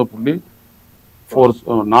 51.40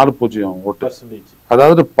 ஓட்டு,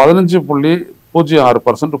 அதாவது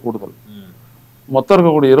 15.06% கூடுதல். மொத்தம்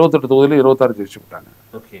இருக்கக்கூடிய 28 தொகுதியில 26 ஜெயிச்சு விட்டாங்க.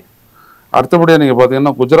 அடுத்தபடியா நீங்க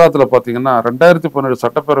பாத்தீங்கன்னா குஜராத்ல பாத்தீங்கன்னா 2017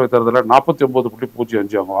 சட்டப்பேரவை தேர்தலில்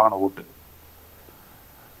 49.05 அவங்க வாங்கின ஓட்டு.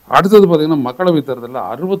 அடுத்தது பாத்தீங்கன்னா மக்களவை தேர்தலில்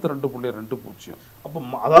 62.20. அப்ப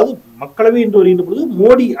அதாவது மக்களவை என்று வருகின்ற பொழுது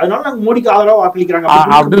மோடி, அதனால நாங்க மோடிக்கு ஆதரவா வாக்களிக்கிறாங்க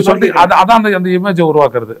அப்படின்னு சொல்லி அதான் அந்த இமேஜை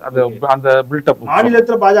உருவாக்குறது, அந்த பில்டப்.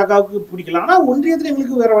 மாநிலத்துல பாஜகவுக்கு பிடிக்கலாம், ஆனா ஒன்றியத்துல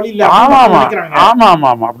எங்களுக்கு வேற வழி இல்ல. ஆமா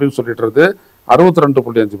அப்படின்னு சொல்லிட்டு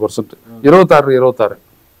 62.5%. 26.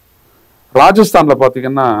 ராஜஸ்தான்ல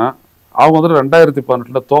பாத்தீங்கன்னா அவங்க வந்துட்டு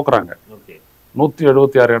 2018 தோக்குறாங்க.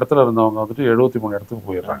 176 இடத்துல இருந்தவங்க வந்துட்டு 73 இடத்துக்கு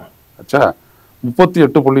போயிடுறாங்க. ஆச்சா,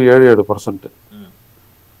 38.77%.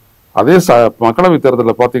 அதே மக்களவை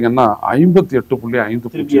தேர்தலில் பாத்தீங்கன்னா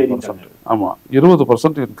 58.50%. ஆமா,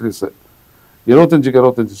 20% இன்க்ரீஸ்.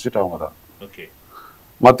 25 சீட் அவங்க தான்.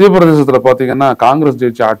 மத்திய பிரதேசத்துல பாத்தீங்கன்னா காங்கிரஸ்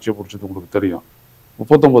ஜெயிச்சு ஆட்சியை பிடிச்சது உங்களுக்கு தெரியும்.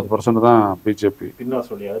 39% தான் பிஜேபி.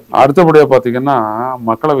 அடுத்தபடியா பாத்தீங்கன்னா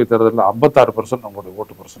மக்களவை தேர்தலில் 56% அவங்களுடைய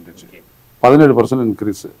ஓட்டு பர்சன்டேஜ், 17%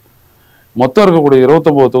 இன்க்ரீஸ். மொத்தம் இருக்கக்கூடிய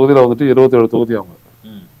 29 தொகுதியில வந்துட்டு 27 தொகுதி அவங்க.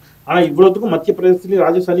 ஆனா இவ்வளவுக்கும் மத்திய பிரதேசத்திலயும்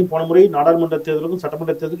ராஜஸ்தானையும் போன முறை நாடாளுமன்ற தேர்தலுக்கும்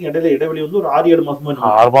சட்டமன்ற தேர்தலுக்கும் இடைவெளி வந்து ஒரு 6-7 மாசம்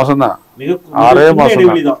 6 மாசம் தான், 6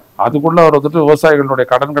 மாசம் தான். அதுக்குள்ள அவர் வந்துட்டு விவசாயிகளுடைய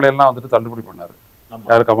கடன்களை எல்லாம் வந்துட்டு தள்ளுபடி பண்ணாரு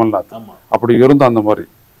யாரு, கமல்நாத். அப்படி இருந்தும் அந்த மாதிரி.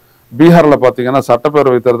 பீகார்ல பாத்தீங்கன்னா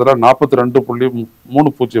சட்டப்பேரவை தேர்தலில்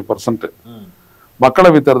 42.30%,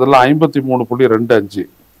 மக்களவை தேர்தலில் 53.25.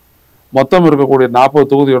 மொத்தம் இருக்கக்கூடிய 40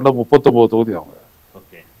 தொகுதியோட 39 தொகுதி அவங்க.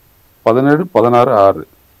 17, 16, 6.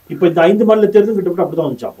 இப்ப இந்த 5 மாநில தேர்தல் கிட்டத்தட்ட அப்படிதான்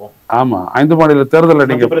வந்துச்சு. ஆமா, 5 மாநில தேர்தல்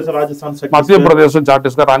நீங்க மத்திய பிரதேசம்,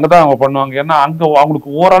 சத்தீஸ்கர் அங்கதான் அவங்க பண்ணுவாங்க. ஏன்னா அங்க அவங்களுக்கு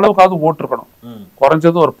ஓரளவுக்காவது ஓட்டு இருக்கணும்.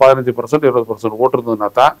 குறைஞ்சது ஒரு 15%, 20% ஓட்டு இருந்ததுன்னா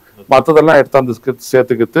தான் மத்ததெல்லாம் எடுத்தாந்து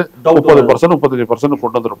சேர்த்துக்கிட்டு 30%, 35%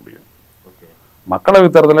 கொண்டு வந்துட முடியும். மக்களவை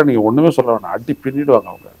தேர்தலில் நீங்க ஒண்ணுமே சொல்ல வேணாம், அடி பின்னிடுவாங்க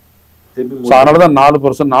அவங்க. அதனாலதான்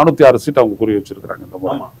 4%, 406 சீட் அவங்க குறி வச்சிருக்காங்க. இந்த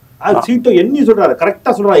மாதிரி சீட்டு எண்ணி சொல்றாரு, கரெக்டா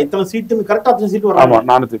சொல்றாரு, இத்தனை சீட்டு கரெக்டா அத்தனை சீட் வரும். ஆமா,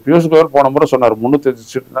 400. பியூஷ் கோயல் போன முறை சொன்னாரு 305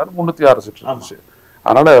 சீட்னாரு, 306 சீட் இருந்துச்சு.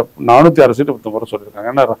 அதனால 406 சீட்டு இந்த முறை சொல்லியிருக்காங்க.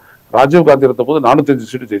 ஏன்னா ராஜீவ் காந்தி இருந்த போது 405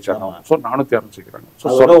 சீட்டு ஜெயிச்சாங்க. ஸோ 406 ஜெயிக்கிறாங்க.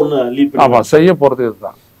 ஆமா, செய்ய போறது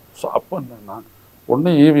இதுதான். ஸோ அப்போ என்னன்னா, ஒண்ணு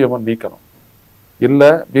இவிஎம் நீக்கணும், இல்ல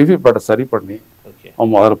விவிபேட்டை சரி பண்ணி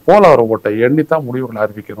அதில் போல வர ஓட்டை எண்ணித்தான் முடிவுகளை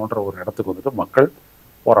அறிவிக்கணும்ன்ற ஒரு இடத்துக்கு வந்துட்டு மக்கள்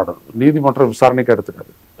போராடணும். நீதிமன்ற விசாரணைக்கு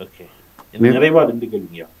எடுத்துக்காது. நிறைவா 2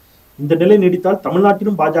 கேள்விங்க. இந்த நிலை நீடித்தால்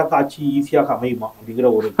தமிழ்நாட்டிலும் பாஜக ஆட்சி ஈஸியாக அமையுமா அப்படிங்கிற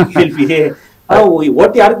ஒரு கேள்வியே.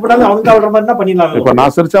 ஓட்டு யாருக்கு போனாலும் அவங்க வர்ற மாதிரி தான் பண்ணிடலாம். இப்ப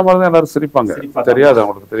நான் சிரிச்சா மாதிரி தான் எல்லாரும் சிரிப்பாங்க. தெரியாது,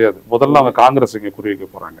 அவங்களுக்கு தெரியாது. முதல்ல அவங்க காங்கிரஸ் இங்க குறி வைக்க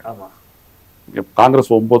போறாங்க. காங்கிரஸ்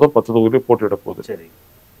 9, 10 தொகுதியிலே போட்டியிட போகுது.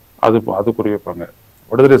 அது குறி வைப்பாங்க.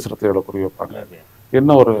 விடுதலை சிறுத்தைகளை குறி வைப்பாங்க.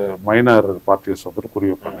 இன்னும் ஒரு மைனர் பார்ட்டிஸ் வந்துட்டு குறி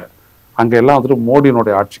வைப்பாங்க. அங்க எல்லாம் வந்துட்டு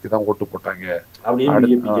மோடியினுடைய ஆட்சிக்கு தான் ஓட்டு போட்டாங்க,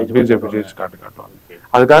 பிஜேபி ஜெயிச்சு காட்டுவாங்க.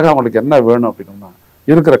 அதுக்காக அவங்களுக்கு என்ன வேணும் அப்படின்னா,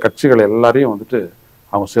 இருக்கிற கட்சிகளை எல்லாரையும் வந்துட்டு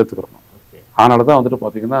அவங்க சேர்த்துக்கிறணும். அதனாலதான் வந்துட்டு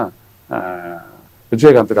பாத்தீங்கன்னா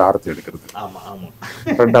விஜயகாந்துக்கு ஆரத்தி எடுக்கிறது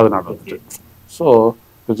 2வது நாள் வந்துட்டு. ஸோ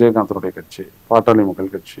விஜயகாந்தனுடைய கட்சி, பாட்டாளி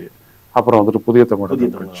மக்கள் கட்சி, அப்புறம் வந்துட்டு புதிய தமிழக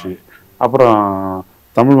கட்சி, அப்புறம்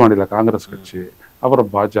தமிழ் மாநில காங்கிரஸ் கட்சி, அப்புறம்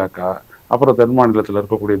பாஜக, அப்புறம் தென் மாநிலத்தில்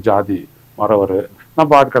இருக்கக்கூடிய ஜாதி மறவர்,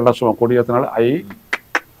 நம்ம ஆட்கள்லாம் சொல்லுவோம் கொடியேற்றினால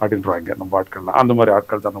அப்படின்றாங்க. நம்ம ஆட்கள்லாம் அந்த மாதிரி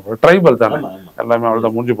ஆட்கள் தானே, ட்ரைபல் தானே, எல்லாமே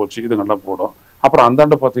அவ்வளோதான், முடிஞ்சு போச்சு. இதுங்கெல்லாம் போடும். அப்புறம்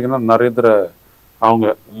அந்தாண்ட பார்த்தீங்கன்னா நரேந்திர, அவங்க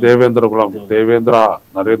தேவேந்திர குலம், தேவேந்திரா,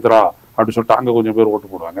 நரேந்திரா அப்படின்னு சொல்லிட்டு அங்கே கொஞ்சம் பேர் ஓட்டு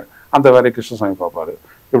போடுவாங்க. அந்த வேலையை கிருஷ்ணசாமி பார்ப்பாரு.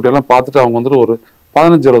 இப்படியெல்லாம் பார்த்துட்டு அவங்க வந்துட்டு ஒரு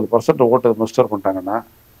 15-20% ஓட்டை மஸ்டர் பண்ணிட்டாங்கன்னா,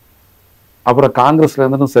 அப்புறம் காங்கிரஸ்ல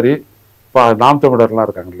இருந்தும் சரி, நாம் தமிழர்லாம்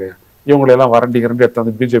இருக்காங்க இல்லையா, இவங்களெல்லாம் வரண்டி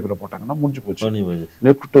எடுத்தாந்து பிஜேபியில போட்டாங்கன்னா முடிஞ்சு போச்சு.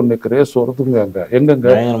 நெக் டு நெக் ரேஸ் வருதுங்க. எங்கெங்க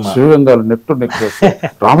சிவகங்கால neck to neck race,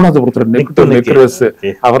 ராமநாதபுரத்துல neck to neck race,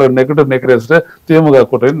 அப்புறம் நெக் டு நெக் ரேஸ் திமுக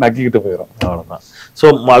கூட்டணி நக்கிக்கிட்டு போயிடும். அவ்வளவுதான். சோ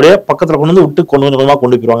அப்படியே பக்கத்துல கொண்டு வந்து விட்டு கொஞ்சமா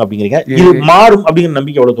கொண்டு போயிருவாங்க அப்படிங்கிறீங்க. இது மாறும் அப்படிங்கிற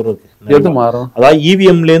நம்பிக்கை எவ்வளவு தூரம் இருக்கு? எது மாறும்? அதாவது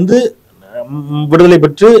இவிஎம்ல இருந்து விடுதலை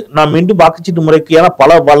பெற்று நான் மீண்டும் வாக்குச்சீட்டு முறைக்கு, ஏன்னா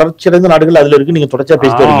பல வளர்ச்சியடைந்த நாடுகள் அதுல இருக்கு, நீங்க தொடர்ச்சியா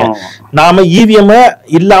பேசிட்டு வரீங்க. நாம இவிஎம்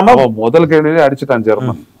இல்லாம முதல் கேள்வியிலே அடிச்சுட்டான்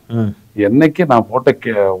ஜெர்மன். என்னைக்கு நான் போட்ட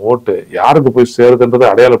ஓட்டு யாருக்கு போய் சேருதுன்றதை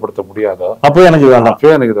அடையாளப்படுத்த முடியாதோ அப்போ எனக்கு வேண்டாம்,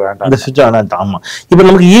 எனக்கு இது வேண்டாம். ஆமா, இப்ப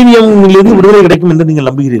நமக்கு இவிஎம்ல இருந்து விடுதலை கிடைக்கும் என்று நீங்க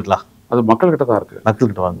நம்புகிறீர்களா? அது மக்கள் கிட்ட தான் இருக்கு. மக்கள்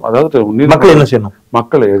கிட்ட வாங்க. அதாவது மக்கள் என்ன செய்யணும்?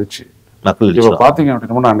 மக்களை எழுச்சி. இப்ப பாத்தீங்க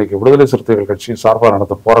அப்படின்னா, அன்னைக்கு விடுதலை சிறுத்தைகள் கட்சி சார்பா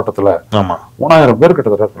நடந்த போராட்டத்துல 3000 பேர்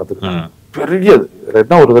கிட்டத்தட்ட கலந்துக்கிறாங்க. பெரியது.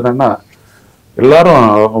 என்ன ஒரு இது என்னன்னா, எல்லாரும்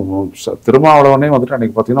திருமாவளவனே வந்துட்டு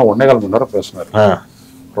அன்னைக்கு பாத்தீங்கன்னா 1.25 மணி நேரம் பேசினாரு.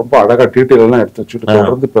 ரொம்ப அழகா டீட்டெயில் எல்லாம் எடுத்து வச்சுட்டு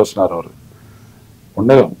தொடர்ந்து பேசினார் அவரு.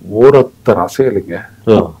 ஒருத்தர் அசையலைங்க.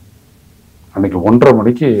 அன்னைக்கு 1:30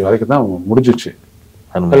 மணிக்கு வரைக்கும் தான் முடிஞ்சிச்சு.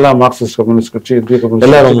 எல்லா மார்க்சிஸ்ட் கம்யூனிஸ்ட் கட்சி, இந்திய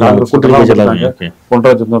கம்யூனிஸ்ட், காங்கிரஸ்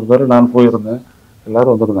பொன்ராஜ் இருந்தாரு, நான் போயிருந்தேன்,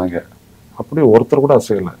 எல்லாரும் வந்திருந்தாங்க. அப்படி ஒருத்தர் கூட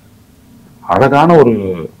அசையல. அழகான ஒரு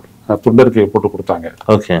துண்டறிக்கையை போட்டு கொடுத்தாங்க.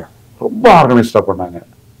 ஓகே. ரொம்ப ஆர்கனைஸ்டா பண்ணாங்க.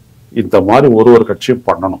 இந்த மாதிரி ஒரு கட்சியும்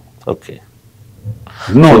பண்ணணும். ஓகே.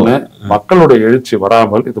 இன்னொன்னு, மக்களுடைய எழுச்சி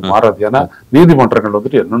வராமல் இது மாறாது. ஏன்னா நீதிமன்றங்கள்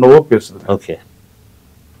வந்துட்டு என்னென்னவோ பேசுது. ஓகே.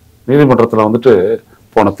 நீதிமன்றத்துல வந்துட்டு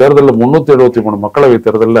போன தேர்தலில் 373 மக்களவை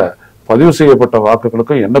தேர்தலில் பதிவு செய்யப்பட்ட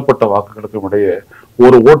வாக்குகளுக்கும் எண்ணப்பட்ட வாக்குகளுக்கும் இடையே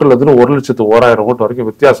ஒரு ஓட்டுல இருந்து 1,01,000 ஓட்டு வரைக்கும்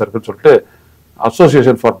வித்தியாசம் இருக்குன்னு சொல்லிட்டு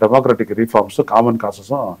அசோசியேஷன் ஃபார் டெமோக்ராட்டிக் ரீஃபார்ம்ஸும் காமன்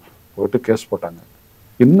காசஸும் போயிட்டு கேஸ் போட்டாங்க.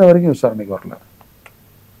 இன்ன வரைக்கும் விசாரணைக்கு வரல.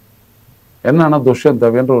 என்னன்னா துஷ்யந்த்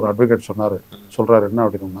தவேன்ற ஒரு அட்வொகேட் சொல்றாரு என்ன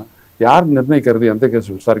அப்படின்னா, யார் நிர்ணயிக்கிறது எந்த கேஸ்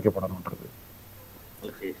விசாரிக்கப்படணும்ன்றது?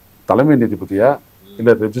 தலைமை நீதிபதியா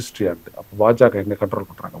இல்ல ரெஜிஸ்ட்ரியான்ட்டு? அப்போ பாஜக எங்க கண்ட்ரோல்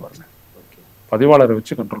பண்றாங்க பாருங்க. பதிவாளரை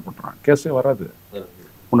வச்சு கண்ட்ரோல் பண்றாங்க. கேஸே வராது.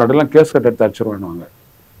 முன்னாடிலாம் கேஸ் கட்டு எடுத்து அடிச்சிருவாங்க,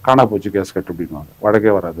 காணா போச்சு கேஸ் கட்டு அப்படின்வாங்க,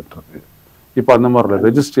 வழக்கே வராதுன்றது. இப்போ அந்த மாதிரி இல்லை.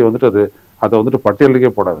 ரெஜிஸ்ட்ரி வந்துட்டு அதை வந்துட்டு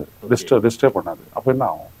பட்டியலுக்கே போடாது, லிஸ்டே பண்ணாது. அப்போ என்ன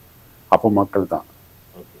ஆகும்? அப்போ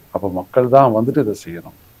மக்கள் தான் வந்துட்டு இதை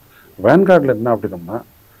செய்யணும். வேன்கார்டில் என்ன அப்படின்னோம்னா,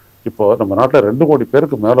 இப்போ நம்ம நாட்டில் 2 கோடி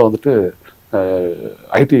பேருக்கு மேலே வந்துட்டு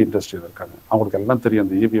ஐடி இண்டஸ்ட்ரியில் இருக்காங்க. அவங்களுக்கு எல்லாம் தெரியும்,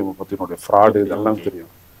 இந்த இவிஎம் பற்றினுடைய ஃப்ராடு இதெல்லாம்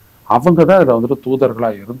தெரியும். அவங்க தான் இதில் வந்துட்டு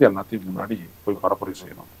தூதர்களாக இருந்து எல்லாத்தையும் முன்னாடி போய் பரப்புரை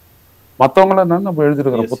செய்யணும். மற்றவங்கள என்ன நம்ம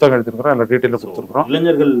எழுதிருக்கிறோம், புத்தகம் எழுதிருக்கிறோம், எல்லா டீட்டெயிலும் கொடுத்துருக்கிறோம்.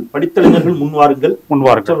 இளைஞர்கள், படித்த இளைஞர்கள் முன்வாருங்கள்,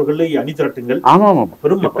 அணி திரட்டுங்கள். ஆமா.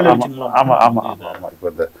 இப்போ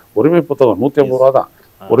இந்த உரிமை புத்தகம் 150 ரூபா தான்.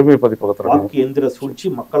 உரிமை பதிப்பகத்துல எந்திர சூழ்ச்சி,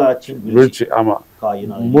 மக்களாட்சியின் வீழ்ச்சி. ஆமா,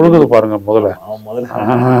 முழுகுது பாருங்க முதல்ல.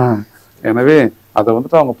 எனவே அதை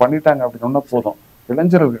வந்துட்டு அவங்க பண்ணிட்டாங்க அப்படின்னா போதும்.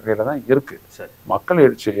 இளைஞர்கள் கையில தான் இருக்கு. மக்கள்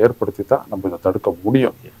எழுச்சியை ஏற்படுத்தி தான் நம்ம இதை தடுக்க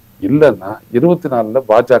முடியும். இல்லைன்னா 24ல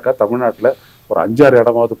பாஜக தமிழ்நாட்டுல ஒரு 5-6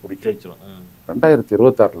 இடமாவது பிடிச்சிடும்.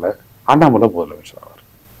 2026ல அண்ணாமலை முதலமைச்சர் ஆவார்.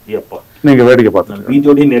 நீங்க வேடிக்கை பார்த்து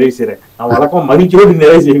பீதியோடய நிறைவு செய்யறேன். நான் வழக்கம் மகிழ்ச்சியோடு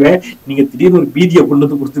நிறைவு செய்வேன். நீங்க திடீர்னு ஒரு பீதியை கொண்டு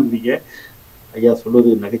வந்து கொடுத்துருந்தீங்க. ஐயா சொல்வது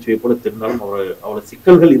நகைச்சுவை போல தெரிந்தாலும் அவ்வளவு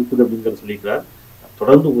சிக்கல்கள் இருக்குது அப்படிங்கிறத சொல்லியிருக்கிறார்.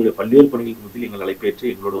 தொடர்ந்து உங்களுடைய பல்வேறு பணிகளுக்கு மத்தியில் எங்கள் அழைப்பேற்று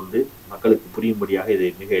எங்களோடு வந்து மக்களுக்கு புரியும்படியாக இதை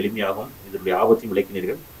மிக எளிமையாகவும் இதனுடைய ஆபத்தையும்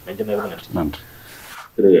விளக்கினீர்கள். நெஞ்ச நேரம் நன்றி.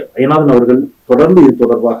 திரு ஐயநாதன் அவர்கள் தொடர்ந்து இது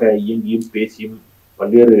தொடர்பாக இயங்கியும் பேசியும்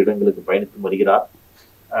பல்வேறு இடங்களுக்கு பயணித்து வருகிறார்.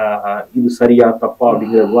 இது சரியா தப்பா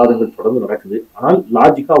அப்படிங்கிற விவாதங்கள் தொடர்ந்து நடக்குது. ஆனால்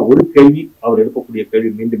லாஜிக்கா ஒரு கேள்வி, அவர் எழுப்பக்கூடிய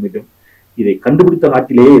கேள்வி மீண்டும் மீண்டும், இதை கண்டுபிடித்த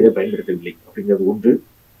நாட்டிலேயே இதை பயன்படுத்தவில்லை அப்படிங்கிறது ஒன்று.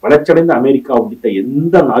 வளர்ச்சியடைந்த அமெரிக்கா உள்ளிட்ட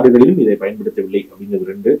எந்த நாடுகளிலும் இதை பயன்படுத்தவில்லை அப்படிங்கிறது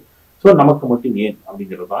 2. ஸோ நமக்கு மட்டும் ஏன்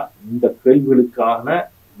அப்படிங்கிறதா இந்த கேள்விகளுக்கான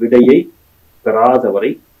விடையை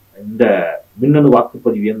பெறாதவரை இந்த மின்னணு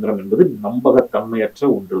வாக்குப்பதிவு இயந்திரம் என்பது நம்பகத்தன்மையற்ற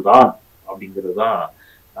ஒன்றுதான் அப்படிங்கிறது தான்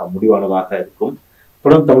முடிவானதாக இருக்கும்.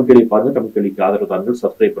 தொடர்ந்து தமிழ் கேள்வி பாருங்க. தமிழ் கேள்விக்கு ஆதரவு தாருங்கள்,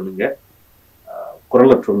 சப்ஸ்கிரைப் பண்ணுங்க.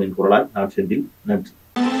 குரலற்றோரின் குரலாய் நான் செந்தில். நன்றி.